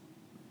woods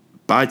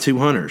by two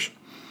hunters.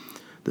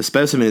 The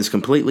specimen is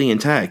completely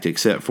intact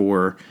except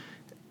for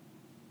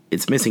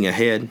it's missing a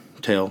head,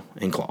 tail,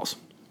 and claws.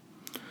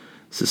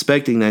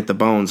 Suspecting that the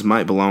bones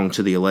might belong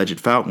to the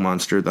alleged fouke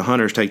monster, the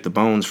hunters take the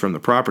bones from the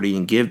property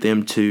and give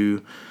them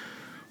to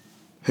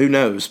who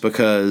knows,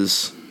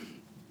 because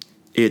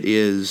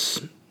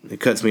it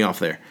cuts me off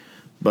there.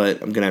 But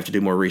I'm going to have to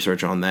do more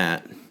research on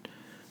that.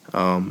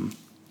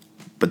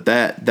 But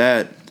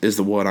that is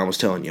the one I was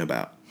telling you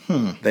about.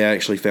 They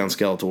actually found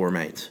skeletal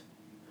remains.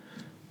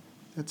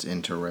 That's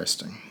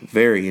interesting.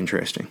 Very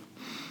interesting.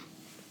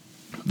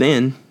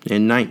 Then,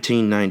 in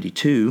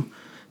 1992,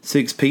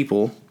 6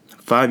 people,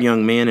 5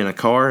 young men in a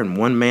car and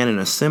 1 man in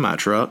a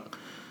semi-truck,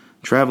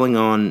 traveling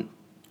on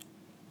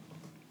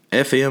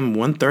FM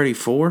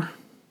 134.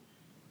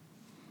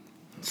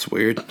 It's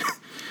weird.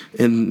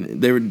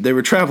 And they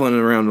were traveling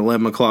around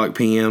 11 o'clock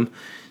p.m.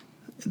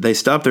 They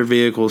stopped their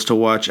vehicles to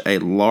watch a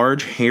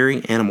large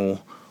hairy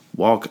animal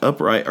walk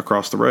upright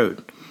across the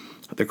road.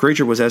 The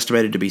creature was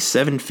estimated to be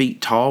 7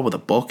 feet tall with a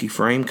bulky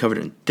frame covered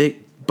in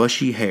thick,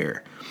 bushy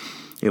hair.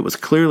 It was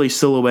clearly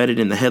silhouetted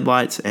in the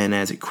headlights, and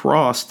as it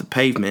crossed the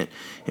pavement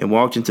and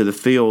walked into the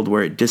field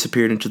where it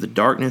disappeared into the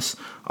darkness,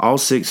 all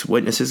 6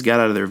 witnesses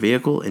got out of their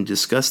vehicle and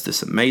discussed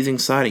this amazing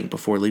sighting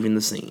before leaving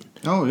the scene.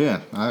 Oh,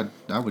 yeah. I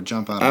would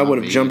jump out of I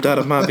would have jumped out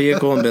of my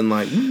vehicle and been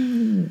like,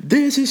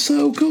 this is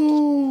so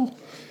cool.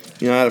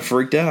 I'd have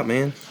freaked out,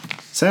 man.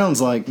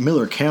 Sounds like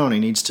Miller County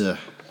needs to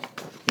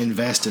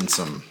invest in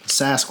some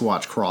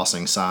Sasquatch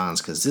crossing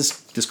signs, because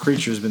this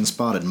creature has been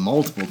spotted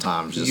multiple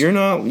times. You're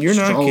not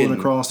strolling kidding.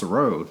 Across the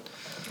road.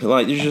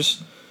 Like, you're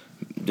just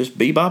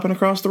bebopping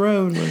across the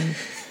road.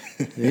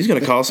 He's going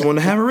to cause someone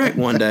to have a wreck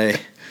one day.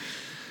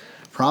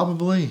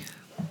 Probably.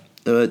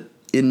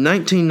 In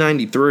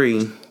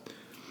 1993,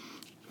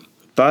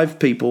 5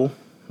 people.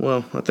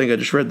 Well, I think I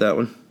just read that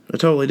one. I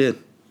totally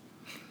did.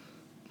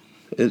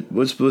 It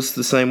was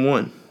the same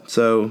one.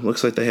 So,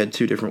 looks like they had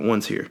 2 different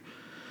ones here.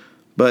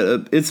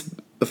 But it's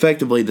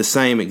effectively the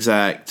same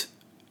exact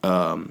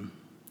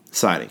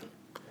sighting.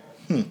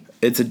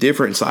 It's a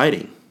different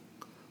sighting,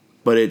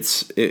 but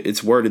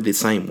it's worded the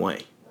same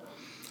way.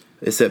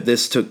 Except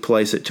this took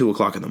place at 2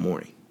 o'clock in the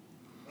morning.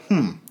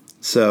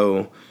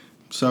 So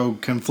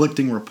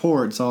conflicting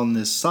reports on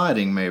this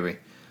sighting, maybe.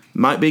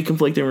 Might be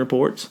conflicting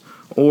reports,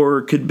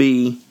 or could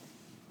be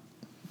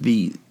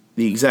the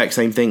exact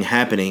same thing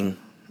happening.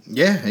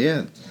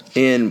 Yeah.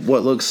 In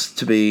what looks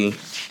to be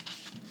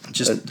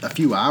just a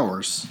few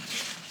hours.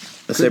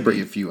 A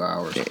few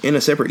hours. In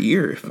a separate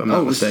year, if I'm not mistaken.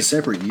 Oh, it was a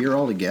separate year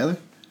altogether?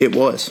 It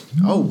was.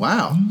 Oh,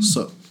 wow.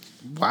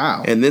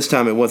 Wow. And this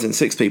time it wasn't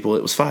 6 people,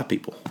 it was 5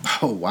 people.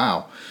 Oh,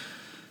 wow.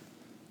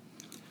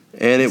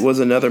 And it was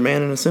another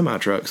man in a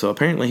semi-truck, so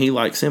apparently he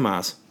likes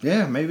semis.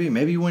 Yeah, maybe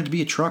he wanted to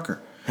be a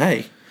trucker.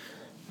 Hey,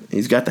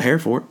 he's got the hair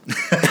for it.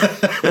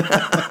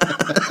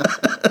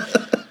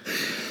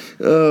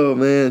 Oh,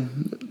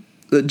 man.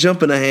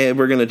 Jumping ahead,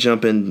 we're going to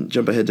jump ahead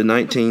to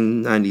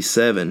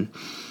 1997.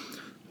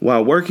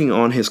 While working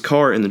on his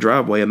car in the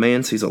driveway, a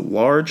man sees a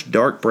large,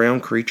 dark brown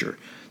creature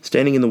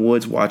standing in the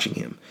woods watching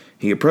him.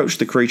 He approached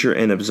the creature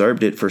and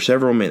observed it for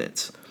several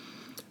minutes.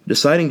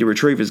 Deciding to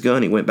retrieve his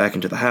gun, he went back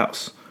into the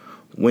house.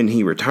 When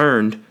he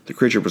returned, the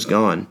creature was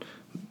gone,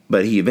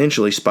 but he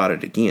eventually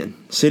spotted it again,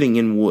 sitting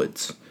in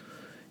woods.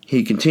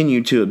 He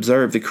continued to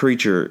observe the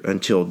creature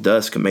until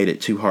dusk made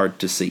it too hard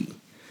to see.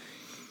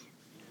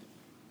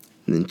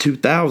 In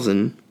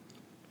 2000,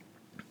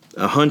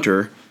 a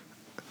hunter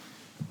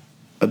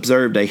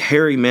observed a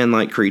hairy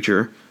man-like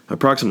creature,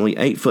 approximately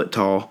 8 foot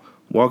tall,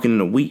 walking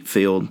in a wheat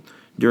field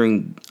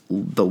during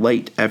the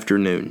late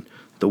afternoon.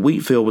 The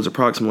wheat field was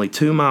approximately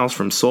 2 miles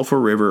from Sulphur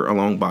River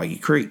along Boggy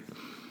Creek.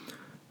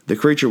 The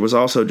creature was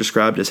also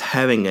described as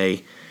having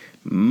a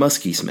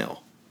musky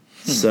smell.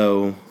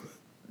 So,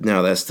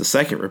 now that's the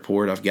second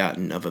report I've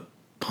gotten of a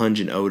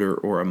pungent odor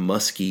or a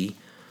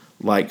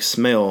musky-like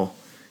smell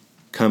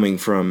coming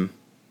from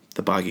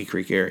the Boggy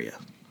Creek area.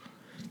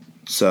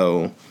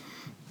 So,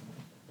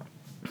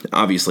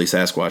 obviously,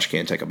 Sasquatch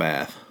can't take a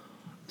bath.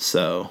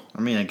 So,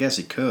 I mean, I guess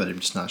he could. I'm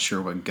just not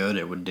sure what good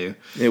it would do.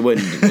 It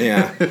wouldn't,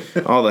 yeah.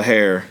 All the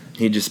hair,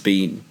 he'd just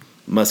be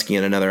musky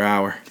in another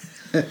hour.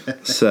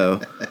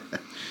 So,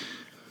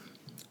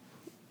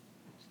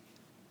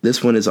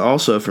 this one is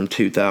also from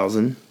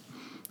 2000.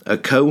 A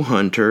coon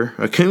hunter.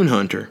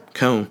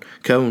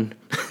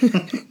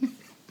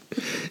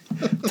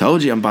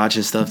 Told you I'm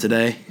botching stuff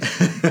today.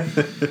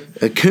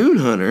 A coon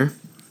hunter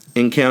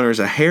encounters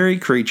a hairy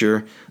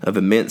creature of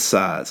immense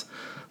size.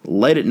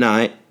 Late at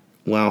night,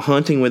 while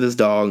hunting with his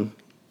dog,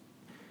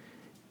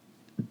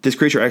 this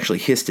creature actually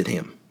hissed at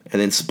him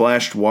and then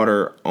splashed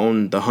water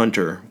on the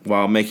hunter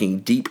while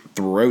making deep,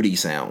 throaty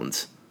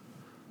sounds.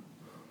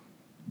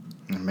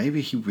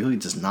 Maybe he really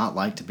does not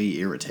like to be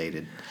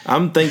irritated.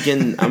 I'm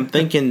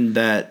thinking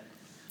that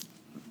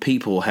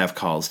people have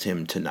caused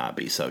him to not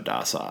be so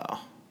docile.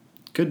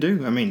 Could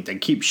do. I mean, they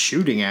keep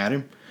shooting at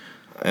him.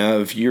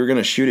 If you're going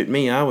to shoot at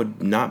me, I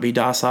would not be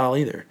docile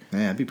either.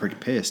 Yeah, I'd be pretty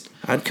pissed.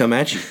 I'd come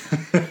at you.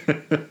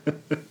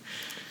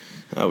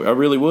 I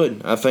really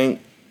would. I think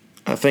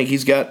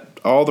he's got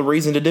all the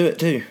reason to do it,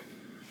 too.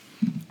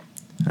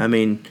 I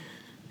mean,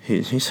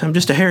 I'm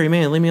just a hairy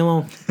man. Leave me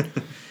alone.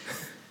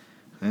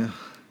 Yeah.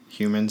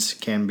 Humans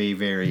can be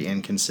very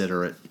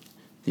inconsiderate.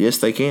 Yes,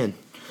 they can.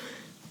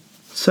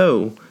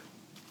 So,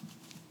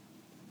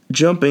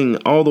 jumping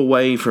all the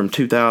way from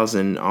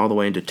 2000 all the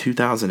way into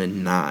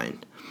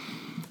 2009,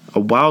 a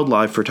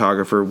wildlife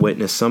photographer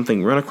witnessed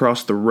something run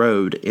across the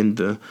road in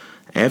the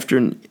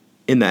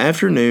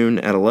afternoon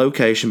at a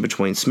location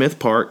between Smith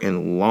Park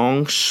and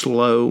Long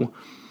Slow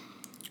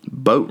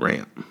Boat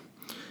Ramp.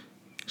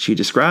 She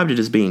described it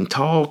as being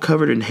tall,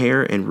 covered in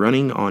hair, and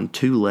running on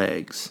two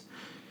legs.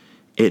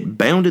 It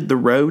bounded the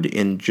road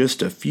in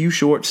just a few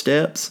short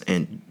steps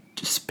and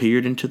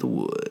disappeared into the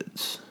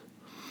woods.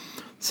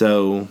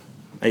 So,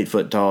 8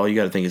 foot tall, you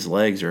got to think his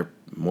legs are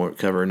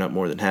covering up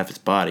more than half his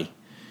body.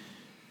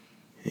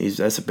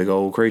 That's a big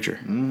old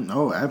creature.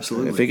 Oh,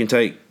 absolutely. If he can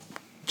take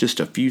just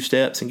a few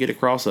steps and get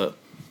across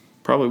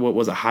probably what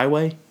was a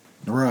highway.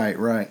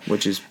 Right.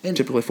 Which is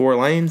typically 4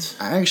 lanes.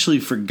 I actually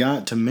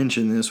forgot to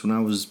mention this when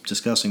I was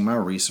discussing my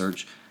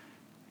research.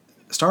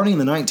 Starting in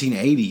the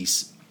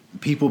 1980s,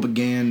 people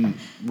began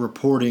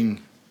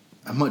reporting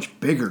a much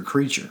bigger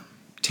creature,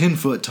 10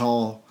 foot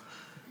tall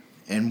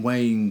and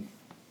weighing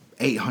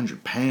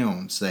 800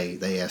 pounds,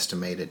 they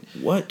estimated.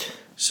 What?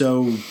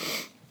 So,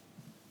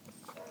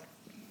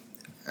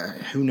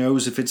 who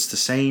knows if it's the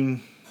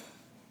same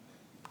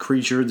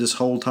creature this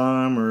whole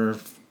time or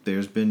if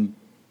there's been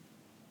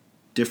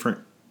different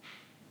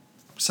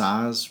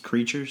size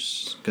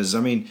creatures? Because, I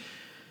mean,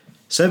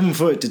 7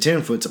 foot to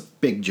 10 foot's a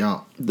big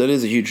jump. That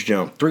is a huge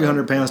jump.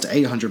 300 pounds to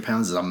 800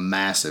 pounds is a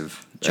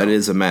massive jump. That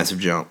is a massive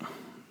jump.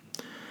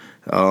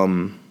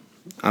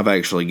 I've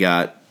actually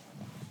got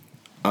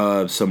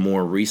some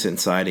more recent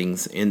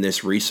sightings in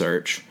this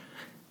research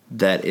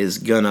that is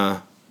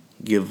gonna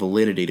give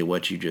validity to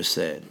what you just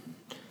said.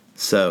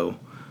 So,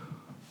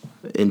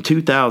 in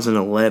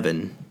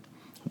 2011,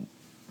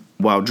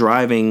 while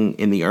driving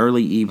in the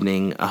early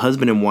evening, a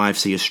husband and wife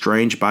see a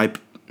strange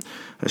bipedal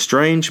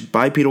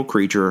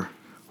creature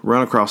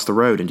run across the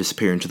road and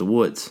disappear into the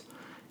woods,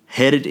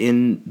 headed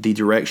in the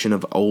direction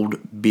of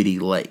Old Biddy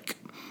Lake,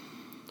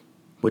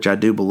 which I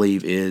do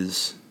believe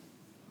is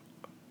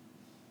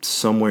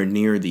somewhere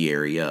near the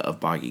area of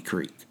Boggy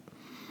Creek.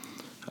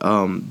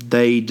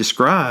 They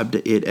described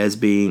it as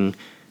being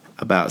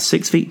about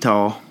 6 feet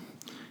tall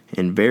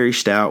and very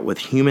stout with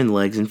human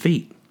legs and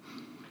feet.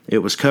 It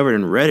was covered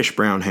in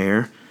reddish-brown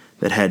hair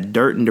that had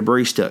dirt and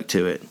debris stuck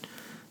to it.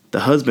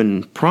 The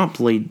husband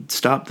promptly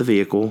stopped the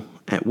vehicle,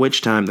 at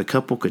which time the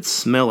couple could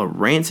smell a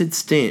rancid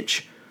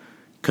stench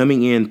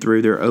coming in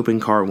through their open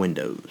car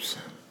windows.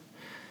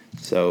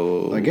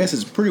 So, I guess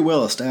it's pretty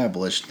well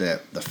established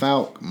that the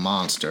fouke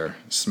monster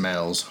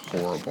smells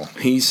horrible.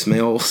 He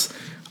smells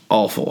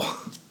awful.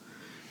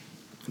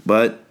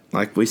 But,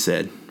 like we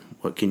said,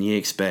 what can you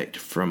expect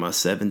from a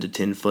 7 to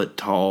 10 foot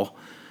tall,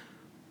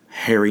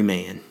 hairy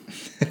man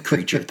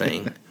creature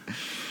thing?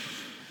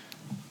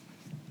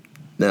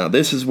 Now,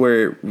 this is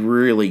where it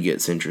really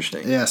gets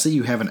interesting. Yeah, I see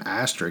you have an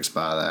asterisk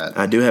by that.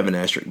 I do have an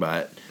asterisk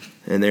by it,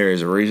 and there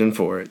is a reason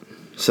for it.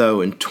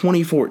 So, in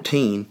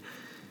 2014,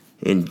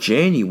 in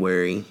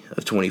January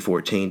of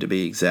 2014 to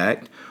be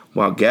exact,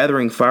 while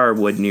gathering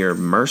firewood near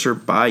Mercer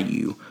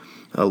Bayou,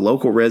 a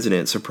local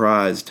resident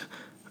surprised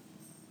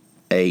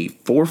a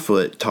 4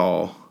 foot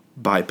tall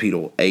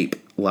bipedal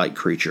ape-like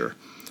creature,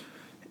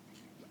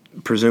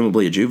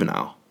 presumably a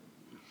juvenile.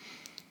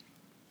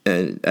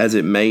 And as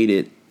it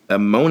made a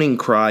moaning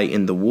cry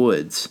in the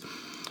woods.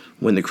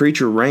 When the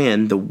creature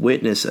ran, the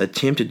witness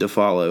attempted to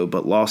follow,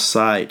 but lost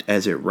sight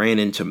as it ran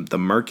into the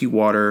murky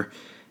water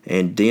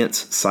and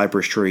dense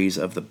cypress trees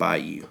of the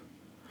bayou.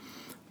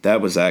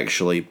 That was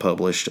actually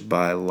published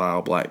by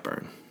Lyle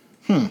Blackburn.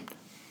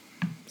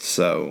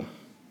 So,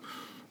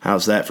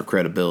 how's that for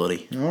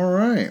credibility? All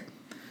right.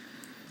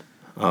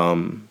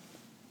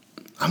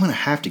 I'm going to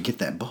have to get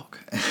that book.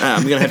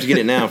 I'm going to have to get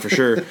it now for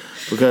sure,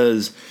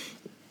 because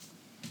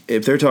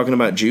if they're talking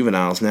about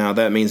juveniles now,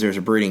 that means there's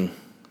a breeding.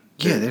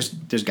 Yeah,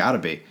 there's got to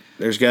be.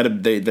 There's got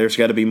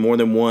to be more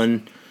than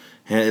one,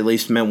 at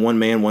least one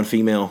man, one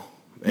female,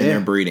 and they're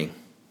breeding.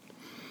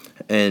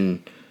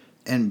 And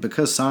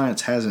because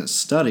science hasn't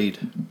studied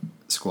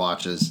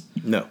Squatches,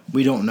 no,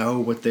 we don't know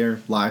what their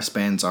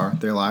lifespans are.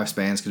 Their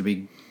lifespans could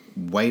be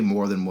way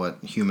more than what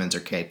humans are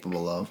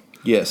capable of.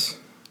 Yes.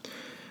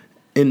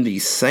 In the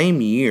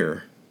same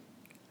year,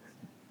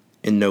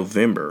 in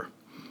November,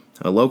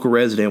 a local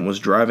resident was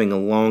driving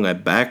along a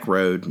back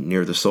road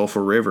near the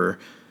Sulphur River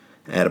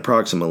at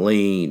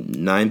approximately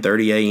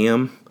 9:30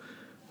 a.m.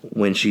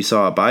 when she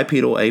saw a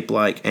bipedal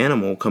ape-like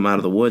animal come out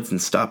of the woods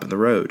and stop in the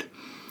road.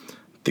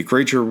 The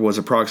creature was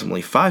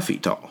approximately 5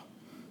 feet tall,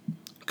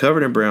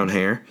 covered in brown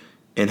hair,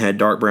 and had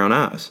dark brown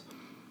eyes.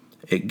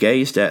 It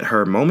gazed at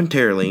her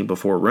momentarily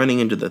before running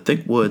into the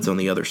thick woods on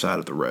the other side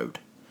of the road.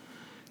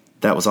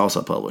 That was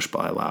also published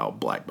by Lyle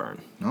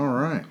Blackburn. All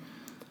right.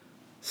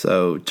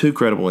 So, 2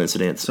 credible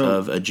incidents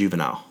of a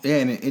juvenile. Yeah,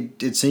 and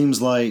it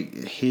seems like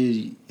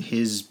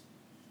his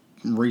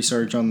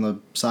research on the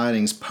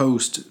sightings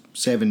post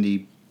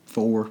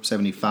 74,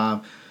 75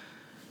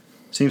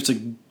 seems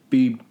to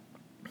be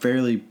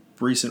fairly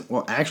recent.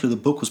 Well, actually,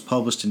 the book was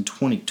published in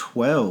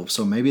 2012,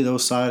 so maybe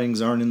those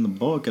sightings aren't in the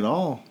book at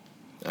all.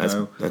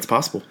 That's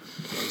possible.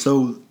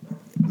 So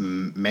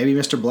maybe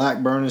Mr.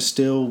 Blackburn is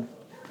still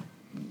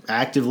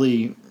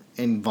actively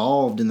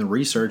involved in the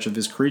research of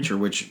this creature,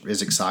 which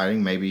is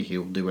exciting. Maybe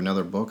he'll do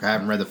another book. I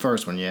haven't read the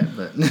first one yet,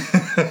 but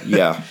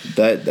yeah,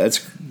 that's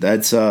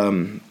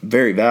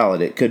very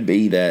valid. It could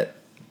be that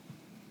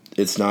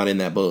it's not in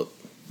that book,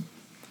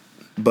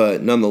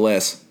 but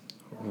nonetheless,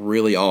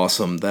 really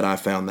awesome that I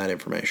found that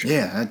information.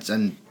 Yeah,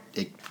 and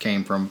it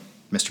came from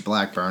Mr.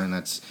 Blackburn, and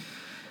that's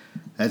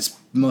the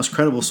most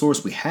credible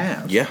source we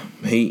have. Yeah,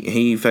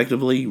 he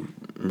effectively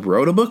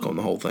wrote a book on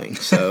the whole thing.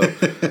 So,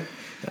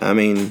 I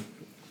mean,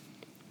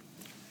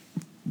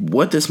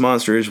 what this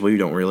monster is, we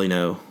don't really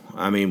know.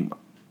 I mean,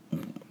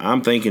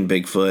 I'm thinking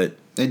Bigfoot.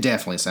 It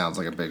definitely sounds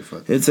like a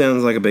Bigfoot. It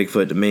sounds like a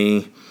Bigfoot to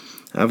me.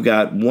 I've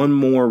got one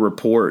more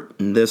report,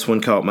 and this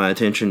one caught my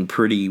attention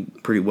pretty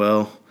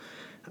well.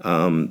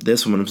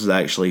 This one was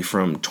actually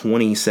from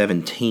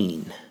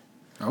 2017.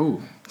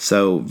 Oh.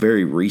 So,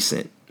 very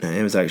recent.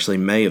 It was actually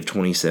May of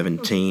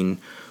 2017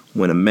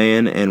 when a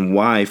man and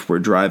wife were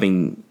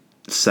driving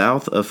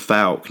south of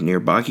Fouke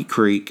near Boggy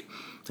Creek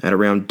at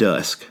around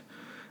dusk.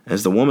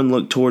 As the woman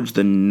looked towards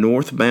the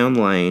northbound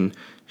lane,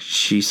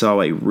 she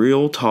saw a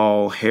real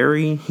tall,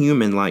 hairy,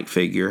 human-like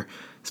figure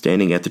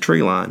standing at the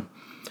tree line.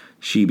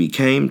 She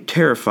became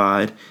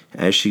terrified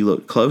as she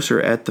looked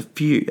closer at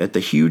the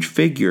huge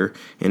figure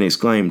and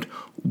exclaimed,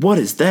 "What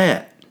is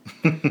that?"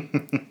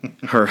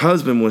 Her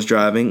husband was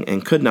driving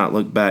and could not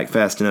look back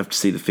fast enough to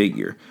see the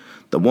figure.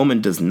 The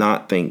woman does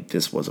not think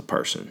this was a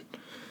person.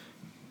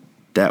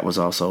 That was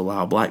also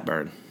Lyle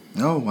Blackburn.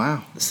 Oh,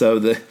 wow.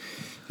 So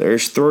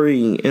there's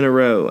 3 in a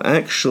row.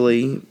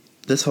 Actually,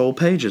 this whole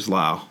page is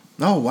Lyle.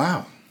 Oh,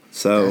 wow.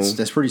 So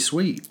that's pretty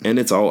sweet. And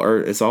it's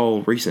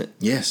all recent.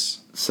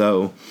 Yes.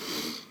 So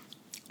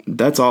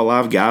that's all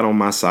I've got on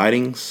my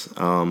sightings.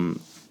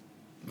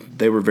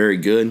 They were very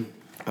good.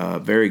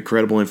 Very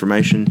credible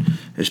information,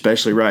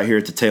 especially right here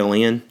at the tail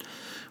end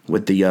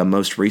with the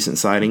most recent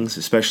sightings,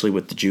 especially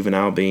with the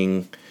juvenile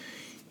being,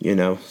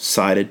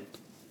 sighted.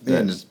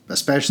 And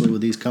especially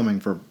with these coming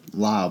from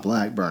Lyle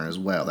Blackburn as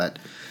well. That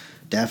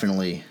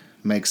definitely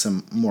makes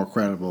them more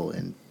credible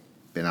in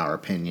our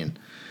opinion.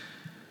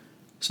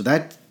 So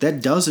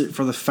that does it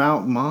for the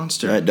Fouke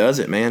monster. That does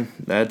it, man.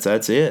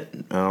 That's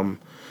it.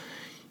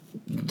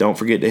 Don't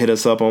forget to hit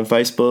us up on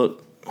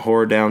Facebook,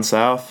 Horror Down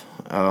South.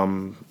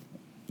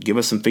 Give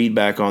us some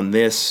feedback on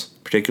this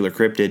particular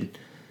cryptid.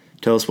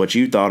 Tell us what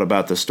you thought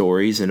about the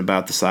stories and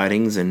about the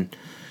sightings, and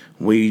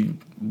we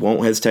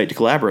won't hesitate to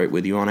collaborate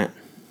with you on it.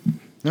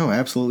 No,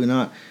 absolutely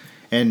not.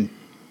 And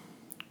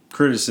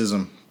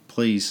criticism,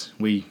 please.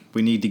 We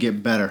need to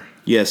get better.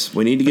 Yes,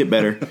 we need to get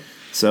better.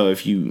 So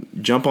if you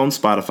jump on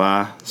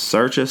Spotify,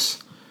 search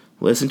us,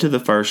 listen to the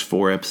first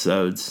 4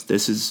 episodes.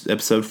 This is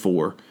episode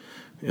 4.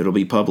 It'll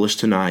be published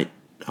tonight.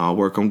 I'll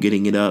work on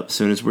getting it up as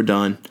soon as we're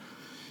done.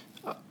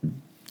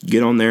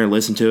 Get on there and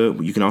listen to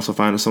it. You can also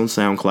find us on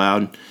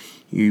SoundCloud.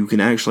 You can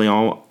actually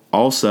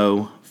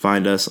also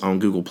find us on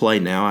Google Play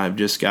now. I've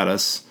just got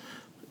us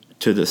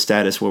to the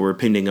status where we're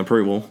pending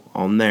approval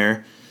on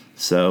there.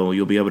 So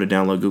you'll be able to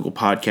download Google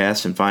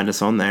Podcasts and find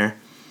us on there.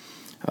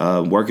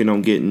 Working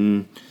on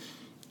getting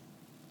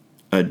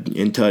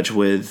in touch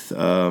with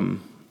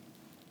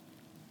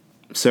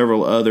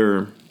several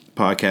other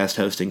podcast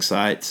hosting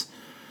sites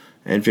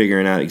and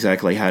figuring out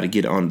exactly how to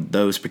get on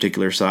those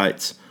particular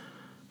sites,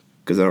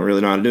 because I don't really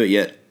know how to do it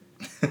yet.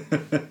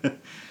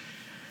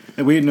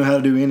 And we didn't know how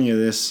to do any of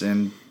this,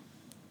 and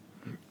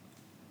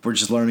we're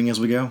just learning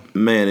as we go.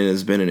 Man, it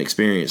has been an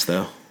experience,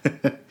 though.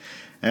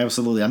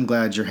 Absolutely. I'm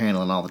glad you're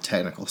handling all the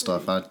technical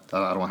stuff. I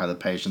don't have the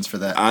patience for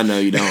that. I know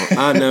you don't.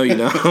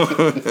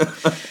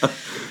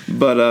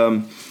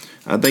 But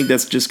I think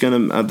that's just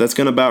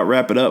gonna about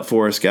wrap it up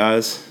for us,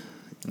 guys.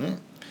 Yeah.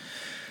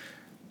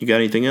 You got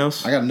anything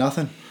else? I got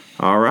nothing.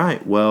 All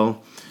right.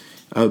 Well,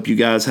 I hope you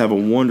guys have a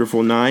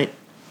wonderful night.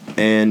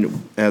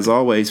 And as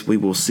always, we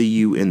will see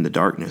you in the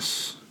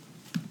darkness.